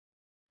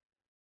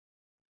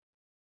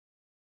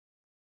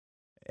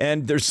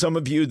 And there's some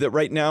of you that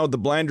right now the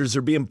blinders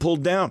are being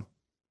pulled down.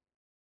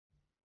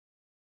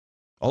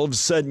 All of a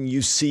sudden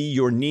you see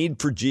your need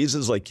for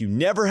Jesus like you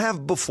never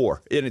have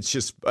before. And it's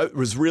just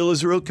as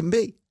real can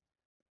be.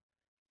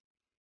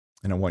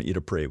 And I want you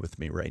to pray with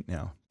me right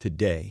now.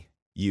 Today,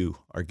 you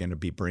are going to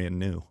be brand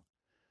new.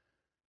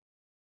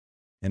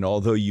 And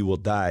although you will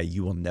die,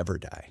 you will never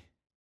die.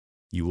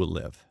 You will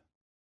live.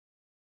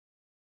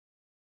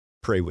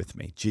 Pray with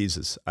me.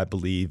 Jesus, I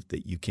believe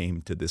that you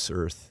came to this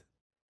earth.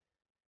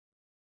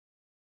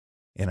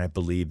 And I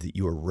believe that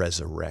you were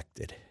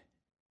resurrected.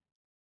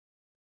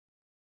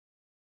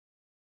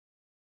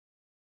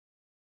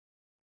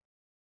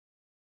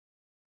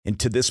 And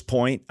to this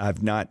point,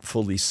 I've not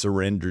fully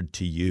surrendered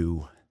to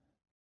you.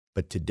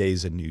 But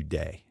today's a new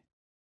day.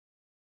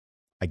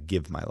 I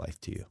give my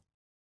life to you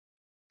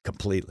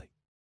completely.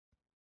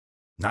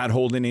 Not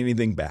holding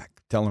anything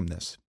back. Tell him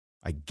this.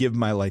 I give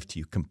my life to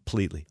you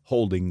completely,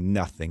 holding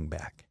nothing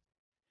back.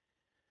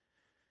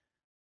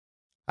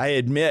 I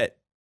admit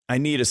I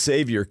need a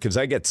Savior because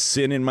I got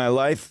sin in my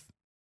life.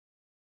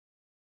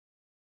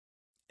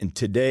 And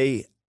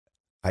today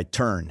I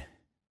turn.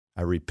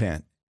 I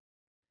repent.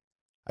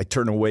 I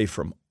turn away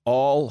from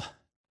all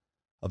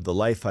of the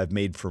life I've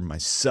made for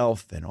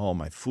myself and all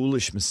my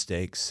foolish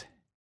mistakes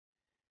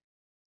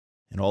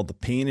and all the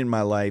pain in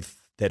my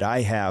life that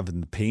I have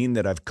and the pain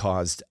that I've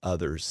caused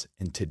others.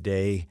 And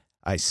today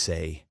I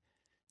say,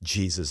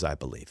 Jesus, I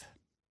believe.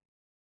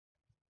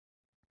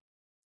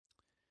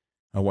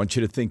 I want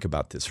you to think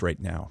about this right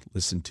now.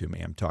 Listen to me.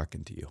 I'm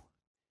talking to you.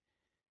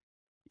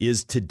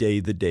 Is today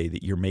the day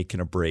that you're making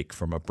a break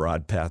from a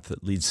broad path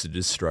that leads to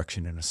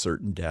destruction and a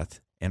certain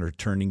death and are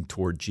turning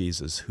toward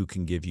Jesus, who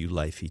can give you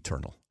life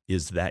eternal?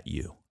 Is that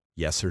you?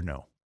 Yes or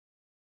no?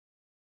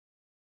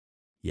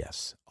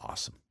 Yes.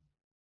 Awesome.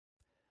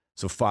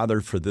 So, Father,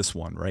 for this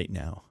one right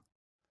now,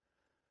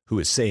 who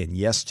is saying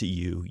yes to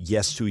you,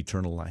 yes to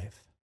eternal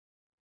life,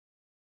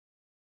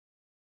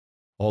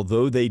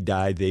 although they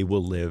die, they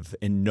will live,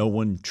 and no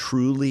one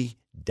truly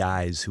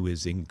dies who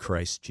is in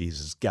Christ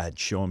Jesus. God,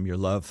 show them your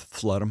love.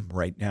 Flood them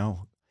right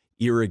now.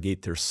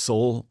 Irrigate their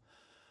soul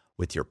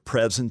with your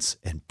presence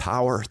and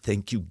power.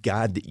 Thank you,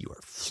 God, that you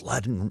are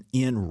flooding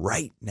in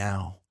right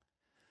now.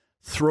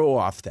 Throw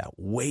off that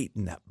weight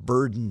and that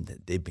burden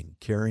that they've been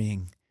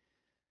carrying.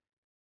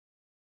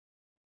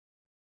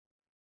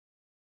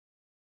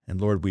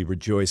 And Lord, we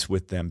rejoice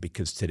with them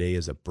because today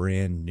is a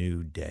brand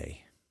new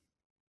day.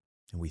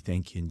 And we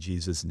thank you in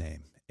Jesus'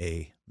 name.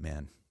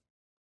 Amen.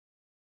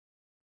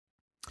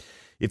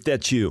 If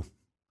that's you,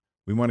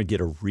 we want to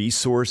get a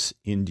resource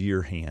into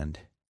your hand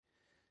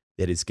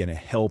that is going to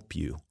help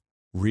you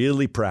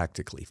really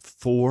practically.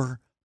 4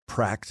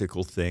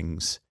 practical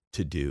things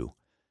to do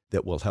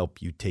that will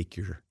help you take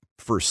your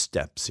first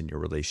steps in your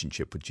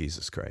relationship with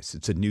Jesus Christ.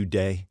 It's a new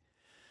day.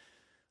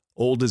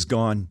 Old is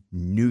gone.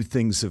 New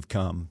things have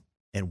come.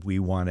 And we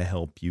want to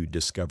help you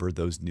discover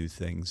those new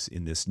things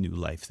in this new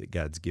life that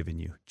God's given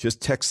you.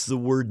 Just text the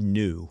word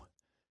new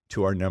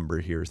to our number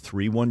here,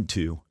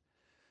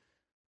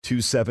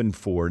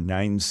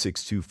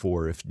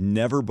 274-9624. If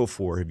never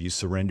before have you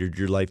surrendered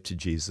your life to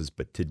Jesus,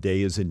 but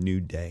today is a new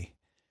day,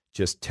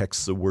 just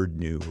text the word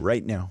new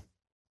right now.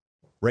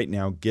 Right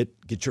now,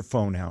 get your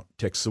phone out.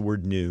 Text the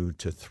word new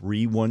to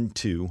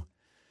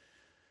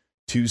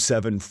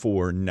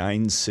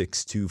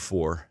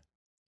 312-274-9624.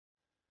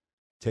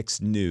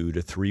 Text new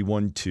to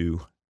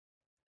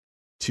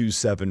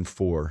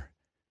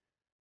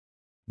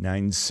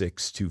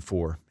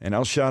 312-274-9624. And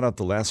I'll shout out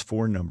the last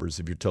four numbers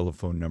of your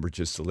telephone number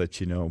just to let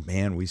you know,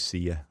 man, we see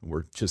you.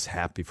 We're just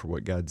happy for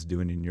what God's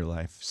doing in your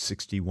life.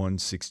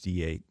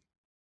 6168.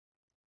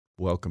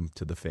 Welcome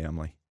to the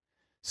family.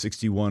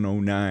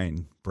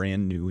 6109,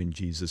 brand new in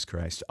Jesus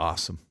Christ.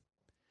 Awesome.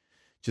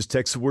 Just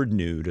text the word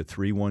new to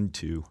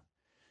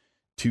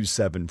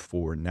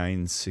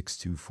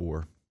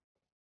 312-274-9624.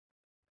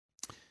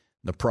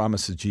 The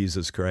promise of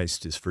Jesus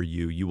Christ is for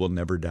you. You will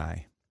never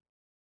die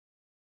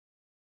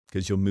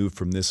because you'll move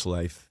from this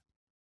life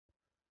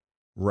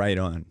right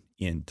on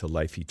into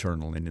life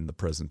eternal and in the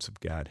presence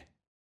of God.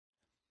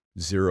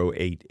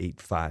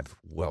 0885.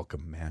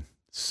 Welcome, man.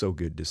 So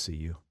good to see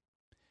you.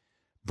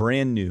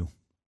 Brand new.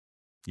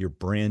 You're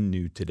brand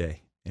new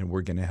today, and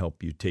we're going to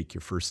help you take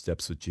your first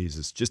steps with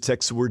Jesus. Just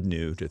text the word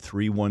new to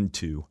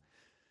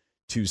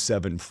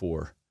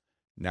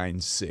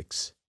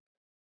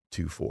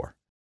 312-274-9624.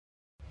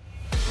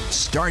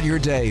 Start your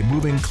day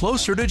moving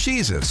closer to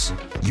Jesus.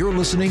 You're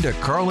listening to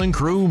Carl and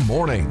Crew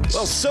Mornings.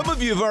 Well, some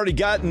of you have already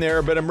gotten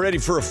there, but I'm ready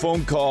for a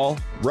phone call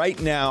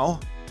right now.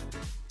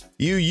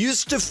 You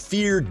used to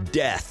fear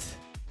death,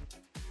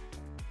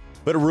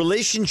 but a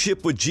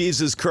relationship with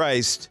Jesus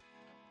Christ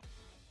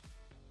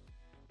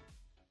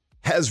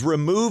has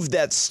removed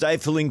that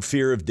stifling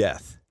fear of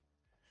death.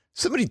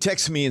 Somebody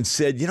texted me and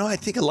said, I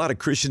think a lot of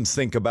Christians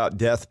think about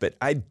death, but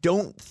I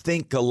don't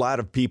think a lot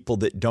of people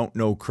that don't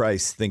know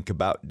Christ think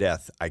about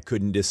death. I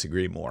couldn't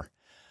disagree more.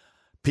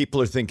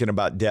 People are thinking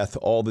about death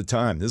all the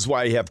time. This is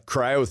why you have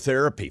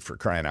cryotherapy, for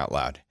crying out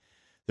loud.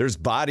 There's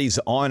bodies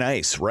on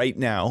ice right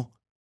now,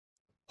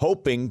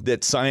 hoping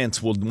that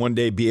science will one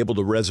day be able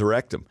to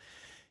resurrect them.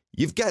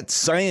 You've got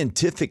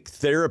scientific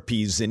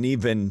therapies and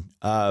even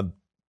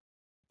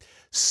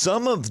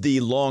some of the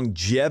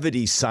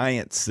longevity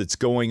science that's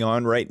going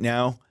on right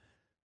now,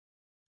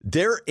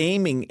 they're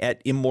aiming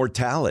at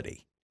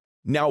immortality.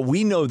 Now,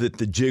 we know that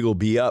the jig will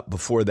be up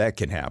before that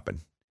can happen.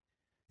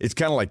 It's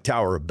kind of like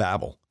Tower of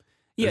Babel.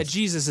 Yeah,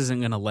 Jesus isn't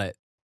going to let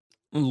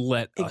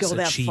It us go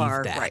that achieve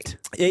far, that. right.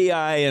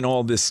 AI and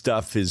all this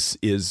stuff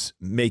is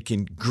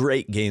making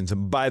great gains.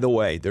 And by the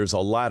way, there's a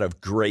lot of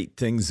great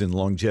things in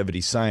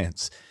longevity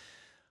science.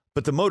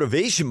 But the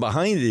motivation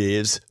behind it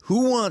is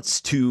who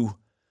wants to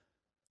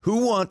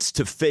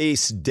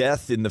face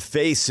death in the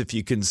face if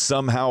you can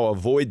somehow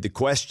avoid the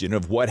question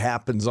of what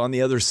happens on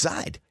the other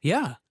side?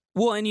 Yeah.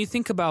 Well, and you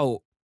think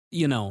about,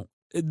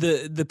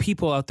 the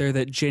people out there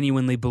that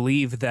genuinely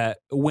believe that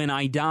when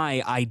I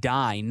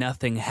die,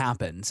 nothing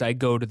happens. I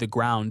go to the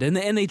ground.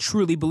 And they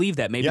truly believe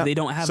that. Maybe they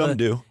don't have some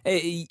do.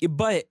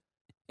 But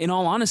in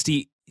all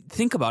honesty,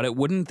 think about it.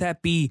 Wouldn't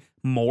that be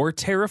more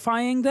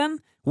terrifying then?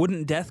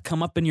 Wouldn't death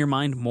come up in your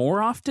mind more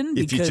often?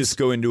 If you just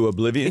go into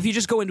oblivion? If you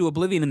just go into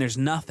oblivion and there's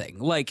nothing.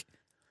 Like,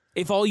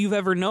 if all you've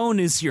ever known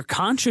is your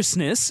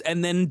consciousness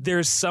and then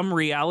there's some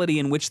reality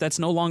in which that's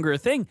no longer a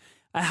thing,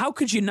 how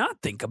could you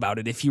not think about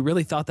it if you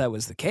really thought that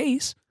was the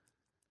case?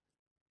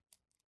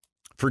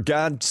 For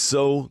God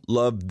so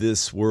loved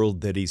this world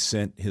that he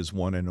sent his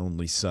one and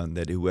only Son,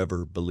 that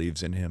whoever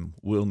believes in him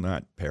will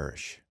not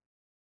perish,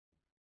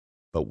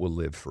 but will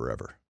live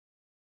forever.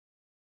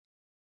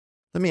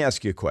 Let me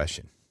ask you a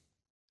question.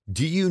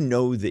 Do you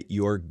know that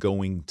you're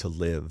going to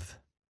live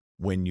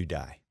when you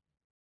die?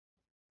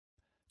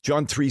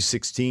 John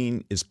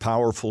 3:16 is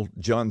powerful.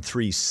 John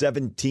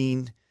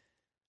 3:17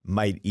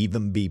 might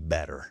even be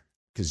better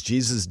because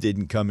Jesus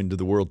didn't come into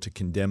the world to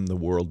condemn the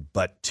world,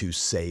 but to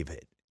save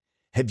it.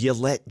 Have you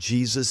let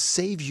Jesus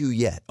save you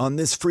yet on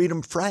this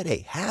Freedom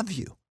Friday? Have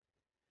you?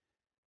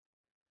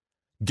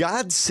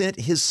 God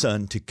sent his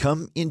Son to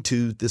come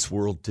into this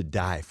world to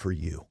die for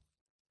you.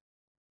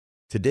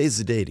 Today's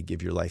the day to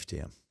give your life to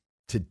him.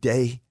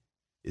 Today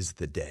is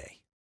the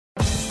day.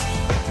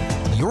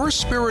 Your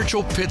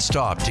spiritual pit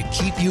stop to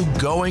keep you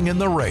going in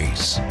the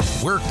race.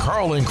 We're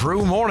Carl and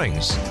Crew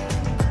Mornings.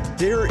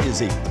 There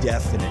is a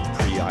definite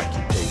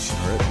preoccupation,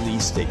 or at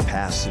least a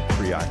passive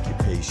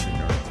preoccupation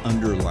or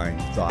underlying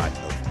thought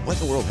of what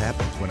in the world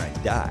happens when I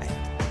die.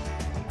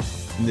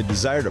 And the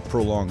desire to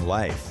prolong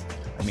life.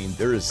 I mean,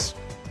 there is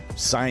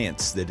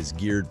science that is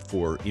geared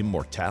for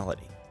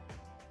immortality.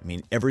 I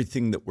mean,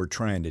 everything that we're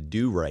trying to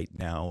do right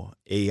now,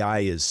 AI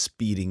is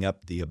speeding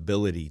up the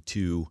ability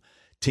to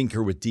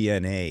tinker with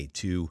DNA,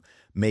 to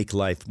make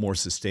life more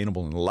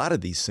sustainable. And a lot of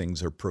these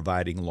things are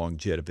providing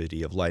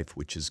longevity of life,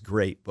 which is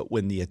great. But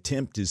when the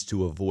attempt is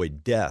to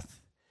avoid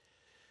death,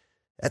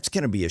 that's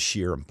going to be a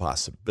sheer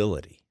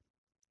impossibility.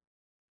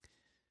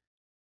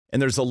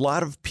 And there's a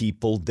lot of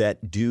people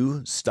that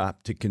do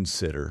stop to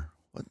consider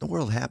what in the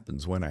world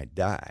happens when I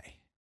die.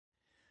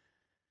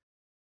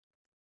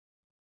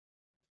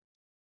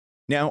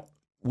 Now,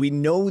 we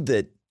know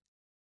that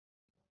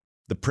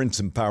the prince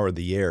and power of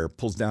the air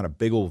pulls down a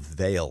big old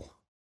veil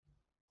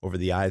over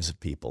the eyes of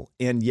people.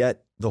 And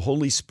yet the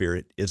Holy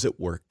Spirit is at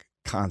work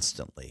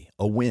constantly,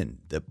 a wind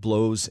that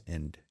blows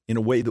and in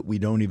a way that we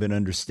don't even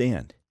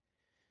understand.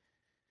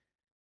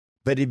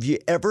 But have you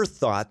ever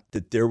thought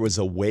that there was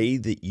a way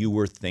that you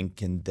were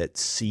thinking that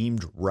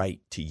seemed right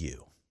to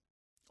you,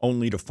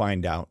 only to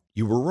find out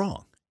you were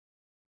wrong?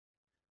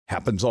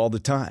 Happens all the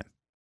time.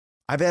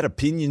 I've had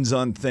opinions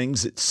on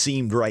things that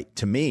seemed right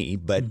to me,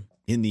 but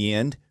in the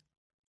end,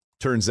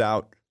 turns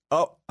out,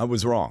 oh, I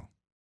was wrong.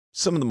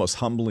 Some of the most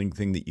humbling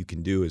thing that you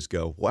can do is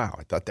go, wow,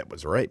 I thought that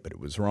was right, but it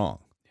was wrong.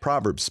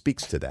 Proverbs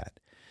speaks to that.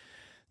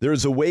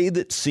 There's a way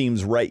that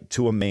seems right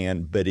to a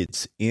man, but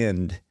its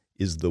end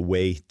is the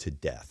way to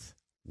death.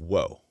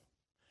 Whoa.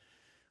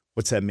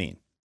 What's that mean?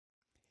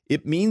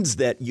 It means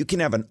that you can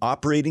have an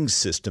operating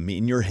system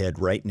in your head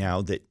right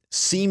now that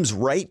seems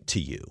right to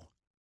you,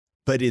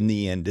 but in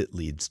the end, it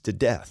leads to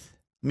death.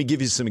 Let me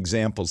give you some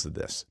examples of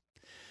this.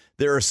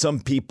 There are some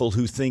people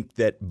who think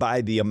that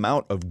by the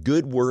amount of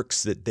good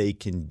works that they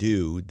can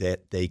do,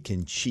 that they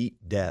can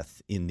cheat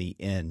death in the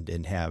end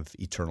and have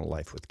eternal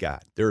life with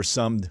God. There are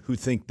some who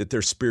think that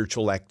their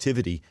spiritual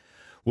activity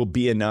will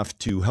be enough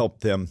to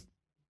help them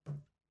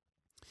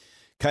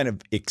kind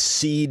of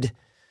exceed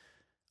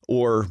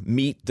or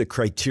meet the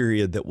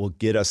criteria that will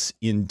get us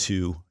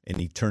into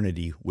an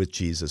eternity with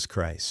Jesus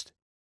Christ.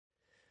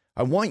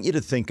 I want you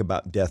to think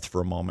about death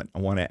for a moment. I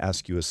want to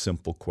ask you a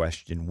simple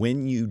question.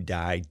 When you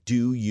die,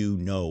 do you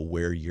know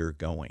where you're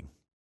going?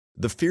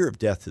 The fear of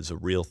death is a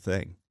real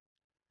thing.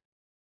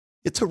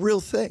 It's a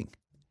real thing.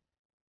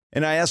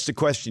 And I asked a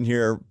question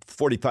here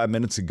 45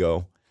 minutes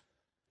ago.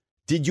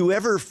 Did you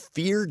ever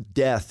fear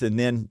death and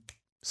then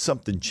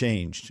something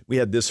changed? We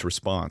had this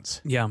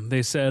response. Yeah,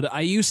 they said,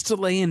 I used to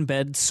lay in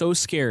bed so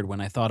scared when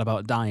I thought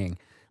about dying.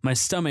 My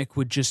stomach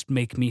would just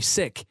make me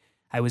sick.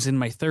 I was in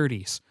my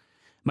 30s.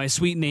 My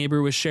sweet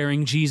neighbor was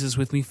sharing Jesus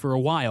with me for a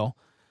while.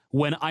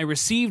 When I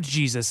received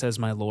Jesus as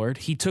my Lord,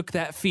 he took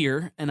that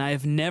fear, and I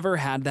have never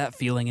had that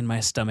feeling in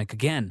my stomach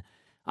again.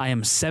 I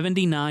am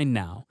 79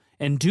 now,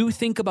 and do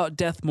think about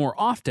death more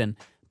often,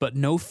 but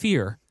no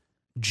fear,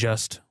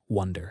 just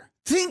wonder.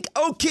 Think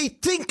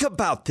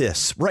about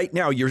this right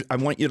now. I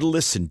want you to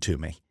listen to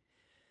me.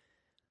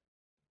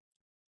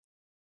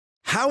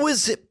 How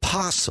is it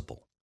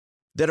possible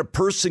that a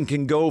person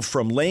can go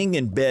from laying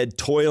in bed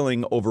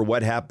toiling over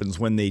what happens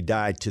when they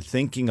die to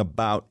thinking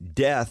about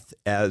death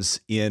as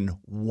in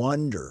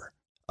wonder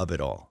of it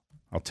all?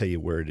 I'll tell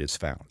you where it is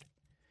found.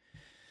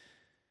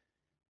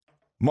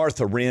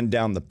 Martha ran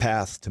down the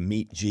path to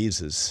meet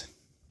Jesus.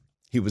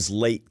 He was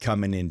late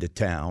coming into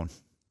town.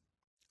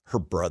 Her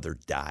brother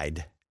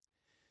died.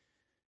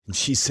 And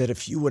she said,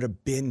 if you would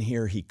have been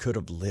here, he could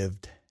have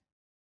lived.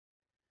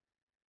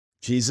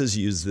 Jesus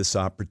used this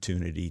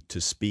opportunity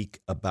to speak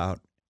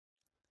about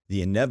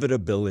the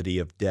inevitability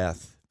of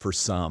death for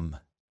some,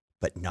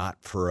 but not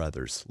for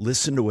others.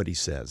 Listen to what he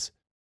says.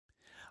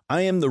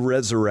 I am the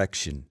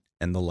resurrection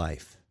and the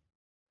life.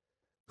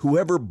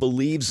 Whoever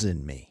believes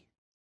in me,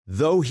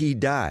 though he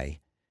die,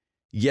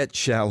 yet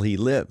shall he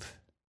live.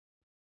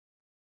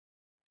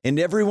 And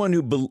everyone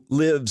who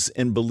lives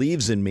and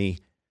believes in me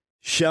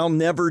shall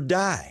never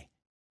die.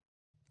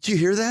 Do you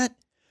hear that?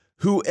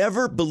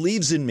 Whoever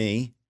believes in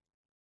me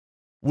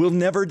will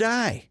never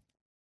die.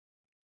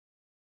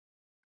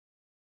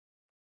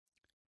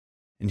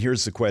 And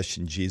here's the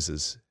question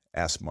Jesus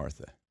asked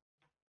Martha.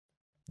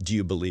 Do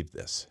you believe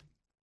this?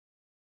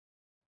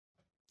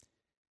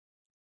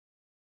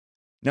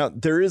 Now,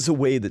 there is a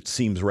way that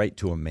seems right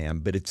to a man,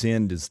 but its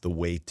end is the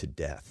way to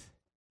death.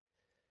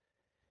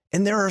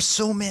 And there are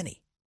so many.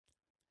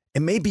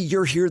 And maybe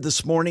you're here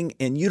this morning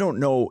and you don't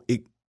know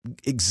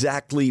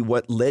exactly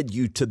what led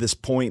you to this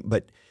point,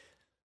 but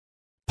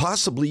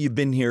possibly you've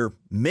been here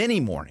many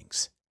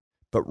mornings.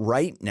 But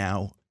right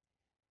now,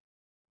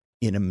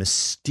 in a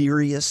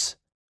mysterious,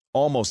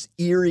 almost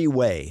eerie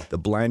way, the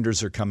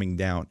blinders are coming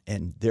down,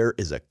 and there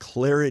is a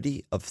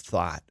clarity of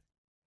thought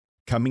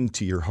coming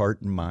to your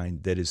heart and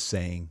mind that is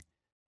saying,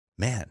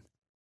 man,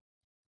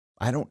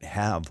 I don't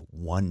have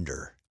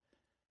wonder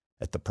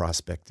at the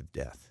prospect of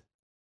death.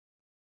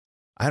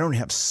 I don't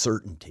have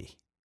certainty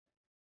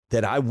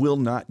that I will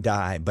not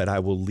die, but I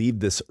will leave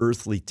this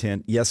earthly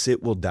tent. Yes,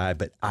 it will die,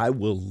 but I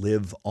will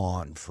live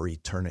on for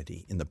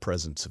eternity in the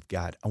presence of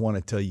God. I want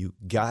to tell you,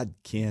 God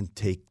can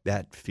take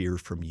that fear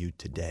from you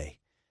today.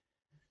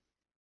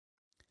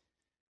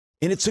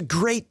 And it's a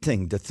great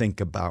thing to think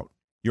about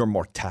your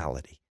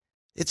mortality.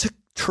 It's a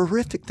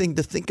terrific thing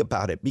to think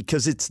about it,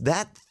 because it's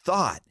that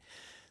thought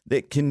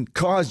that can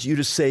cause you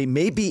to say,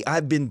 maybe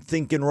I've been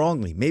thinking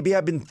wrongly. Maybe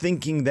I've been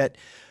thinking that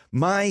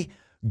my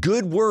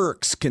good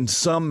works can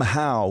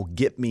somehow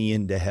get me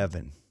into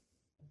heaven.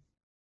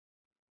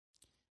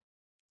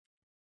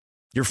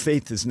 Your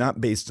faith is not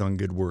based on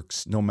good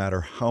works, no matter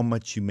how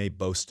much you may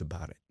boast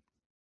about it.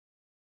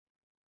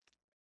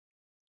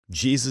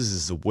 Jesus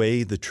is the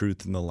way, the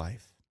truth, and the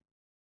life.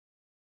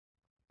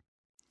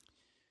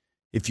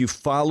 If you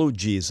follow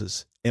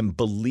Jesus and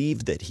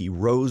believe that he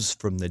rose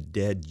from the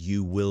dead,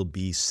 you will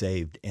be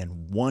saved,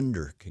 and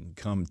wonder can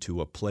come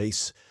to a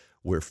place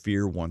where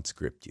fear once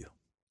gripped you.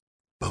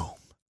 Boom.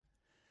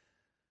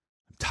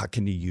 I'm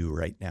talking to you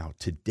right now.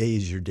 Today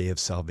is your day of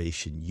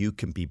salvation. You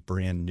can be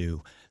brand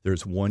new.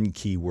 There's one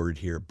key word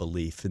here,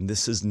 belief. And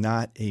this is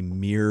not a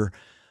mere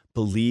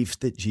belief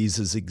that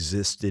Jesus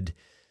existed.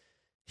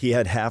 He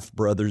had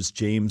half-brothers,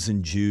 James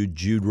and Jude.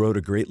 Jude wrote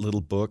a great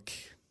little book.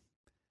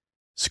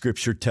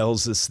 Scripture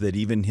tells us that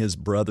even his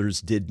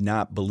brothers did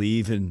not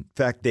believe. In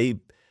fact, they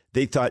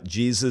thought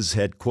Jesus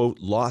had, quote,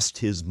 lost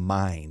his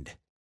mind.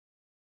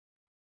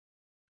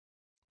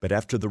 But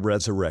after the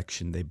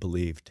resurrection, they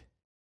believed.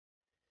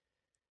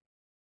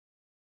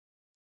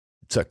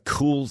 It's a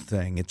cool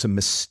thing. It's a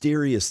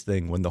mysterious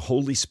thing when the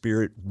Holy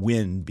Spirit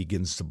wind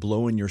begins to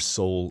blow in your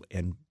soul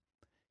and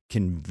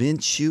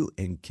convince you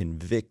and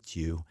convict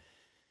you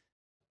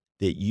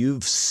that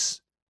you've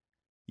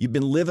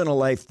been living a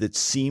life that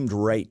seemed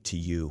right to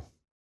you,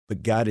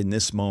 but God in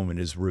this moment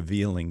is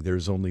revealing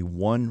there's only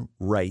one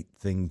right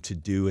thing to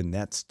do, and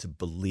that's to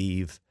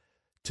believe,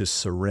 to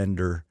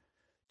surrender,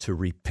 to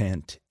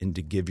repent, and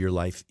to give your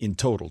life in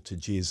total to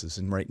Jesus.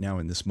 And right now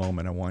in this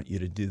moment, I want you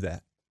to do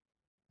that.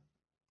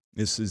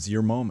 This is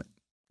your moment.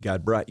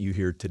 God brought you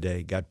here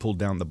today. God pulled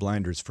down the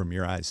blinders from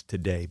your eyes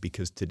today,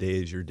 because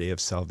today is your day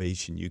of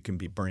salvation. You can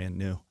be brand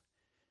new.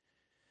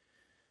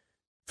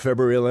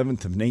 February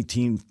 11th of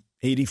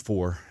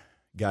 1984,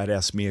 God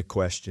asked me a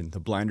question. The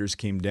blinders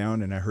came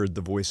down, and I heard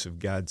the voice of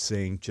God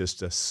saying just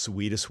the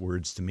sweetest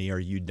words to me. Are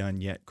you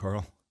done yet,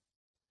 Carl?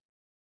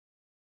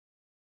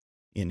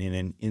 And in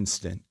an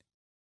instant,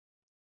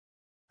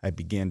 I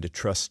began to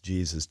trust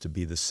Jesus to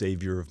be the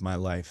Savior of my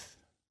life.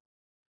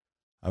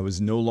 I was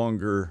no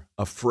longer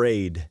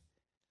afraid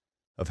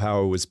of how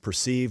I was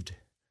perceived,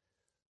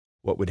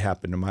 what would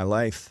happen to my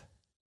life,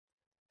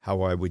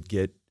 how I would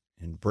get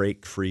and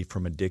break free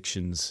from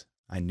addictions.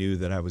 I knew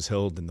that I was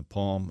held in the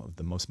palm of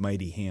the most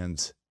mighty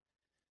hands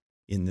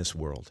in this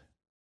world,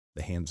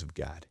 the hands of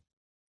God.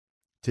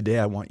 Today,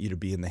 I want you to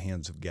be in the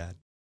hands of God.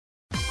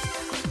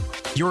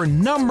 Your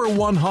number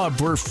one hub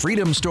for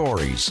freedom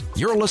stories.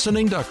 You're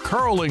listening to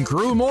Carl and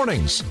Crew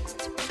Mornings.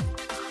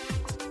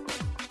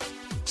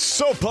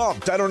 So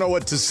pumped. I don't know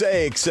what to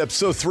say except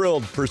so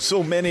thrilled for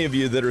so many of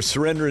you that are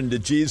surrendering to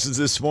Jesus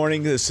this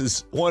morning. This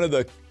is one of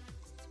the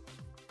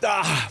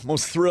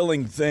most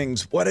thrilling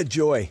things. What a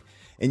joy.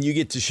 And you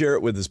get to share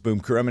it with us, Boom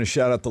Crew. I'm going to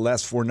shout out the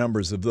last four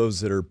numbers of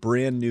those that are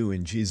brand new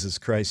in Jesus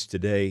Christ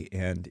today,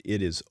 and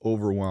it is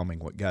overwhelming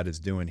what God is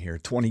doing here.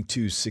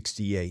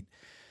 2268,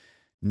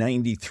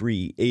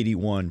 93,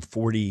 81,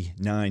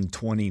 49,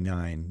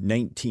 29,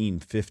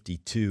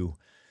 1952,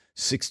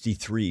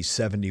 63,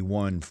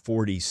 71,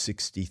 40,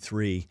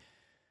 63,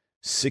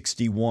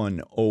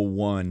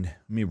 6101.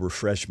 Let me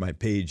refresh my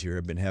page here.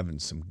 I've been having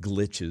some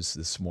glitches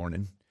this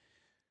morning.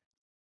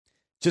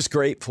 Just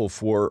grateful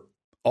for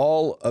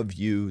all of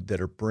you that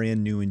are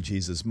brand new in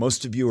Jesus.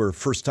 Most of you are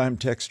first-time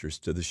texters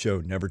to the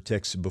show, never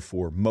texted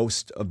before.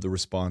 Most of the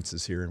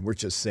responses here, and we're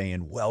just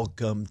saying,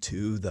 welcome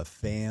to the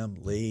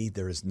family.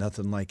 There is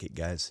nothing like it,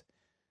 guys.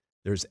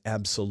 There's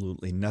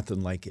absolutely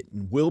nothing like it.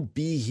 And we'll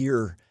be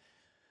here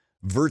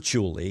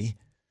virtually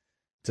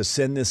to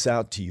send this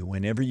out to you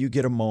whenever you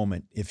get a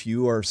moment. If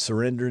you are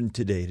surrendering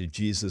today to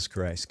Jesus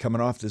Christ, coming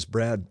off this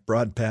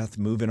broad path,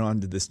 moving on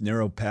to this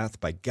narrow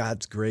path by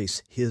God's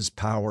grace, his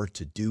power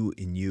to do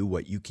in you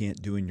what you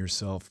can't do in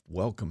yourself,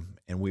 welcome.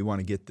 And we want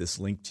to get this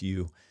link to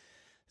you.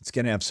 It's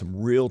going to have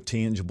some real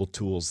tangible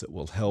tools that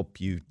will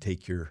help you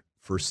take your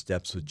first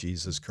steps with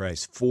Jesus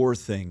Christ. 4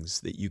 things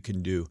that you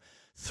can do.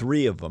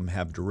 3 of them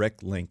have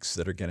direct links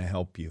that are going to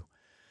help you.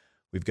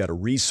 We've got a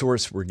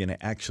resource we're going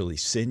to actually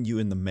send you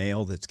in the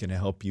mail that's going to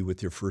help you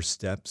with your first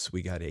steps.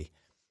 We got a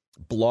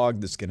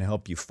blog that's going to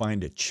help you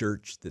find a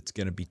church that's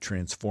going to be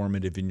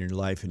transformative in your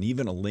life, and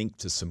even a link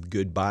to some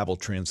good Bible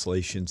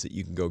translations that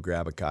you can go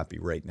grab a copy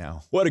right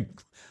now. What a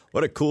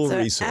cool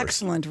resource.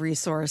 Excellent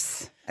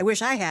resource. I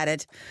wish I had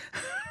it.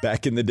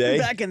 Back in the day?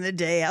 Back in the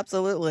day,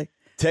 absolutely.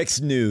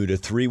 Text NEW to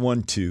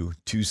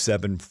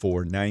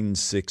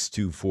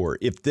 312-274-9624.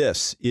 If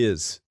this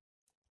is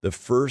the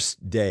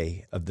first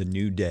day of the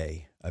new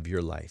day of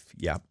your life.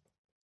 Yep.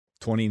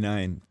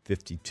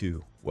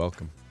 2952.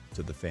 Welcome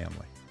to the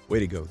family. Way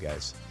to go,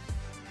 guys.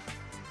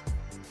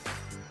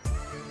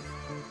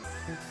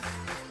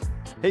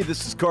 Hey,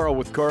 this is Carl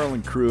with Carl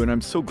and Crew, and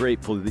I'm so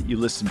grateful that you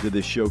listen to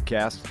this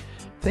showcast.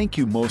 Thank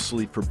you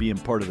mostly for being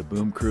part of the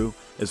Boom Crew.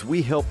 As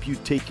we help you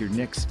take your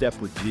next step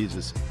with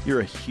Jesus,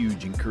 you're a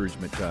huge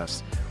encouragement to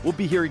us. We'll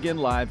be here again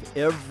live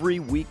every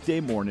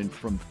weekday morning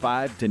from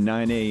 5 to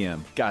 9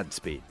 a.m.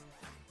 Godspeed.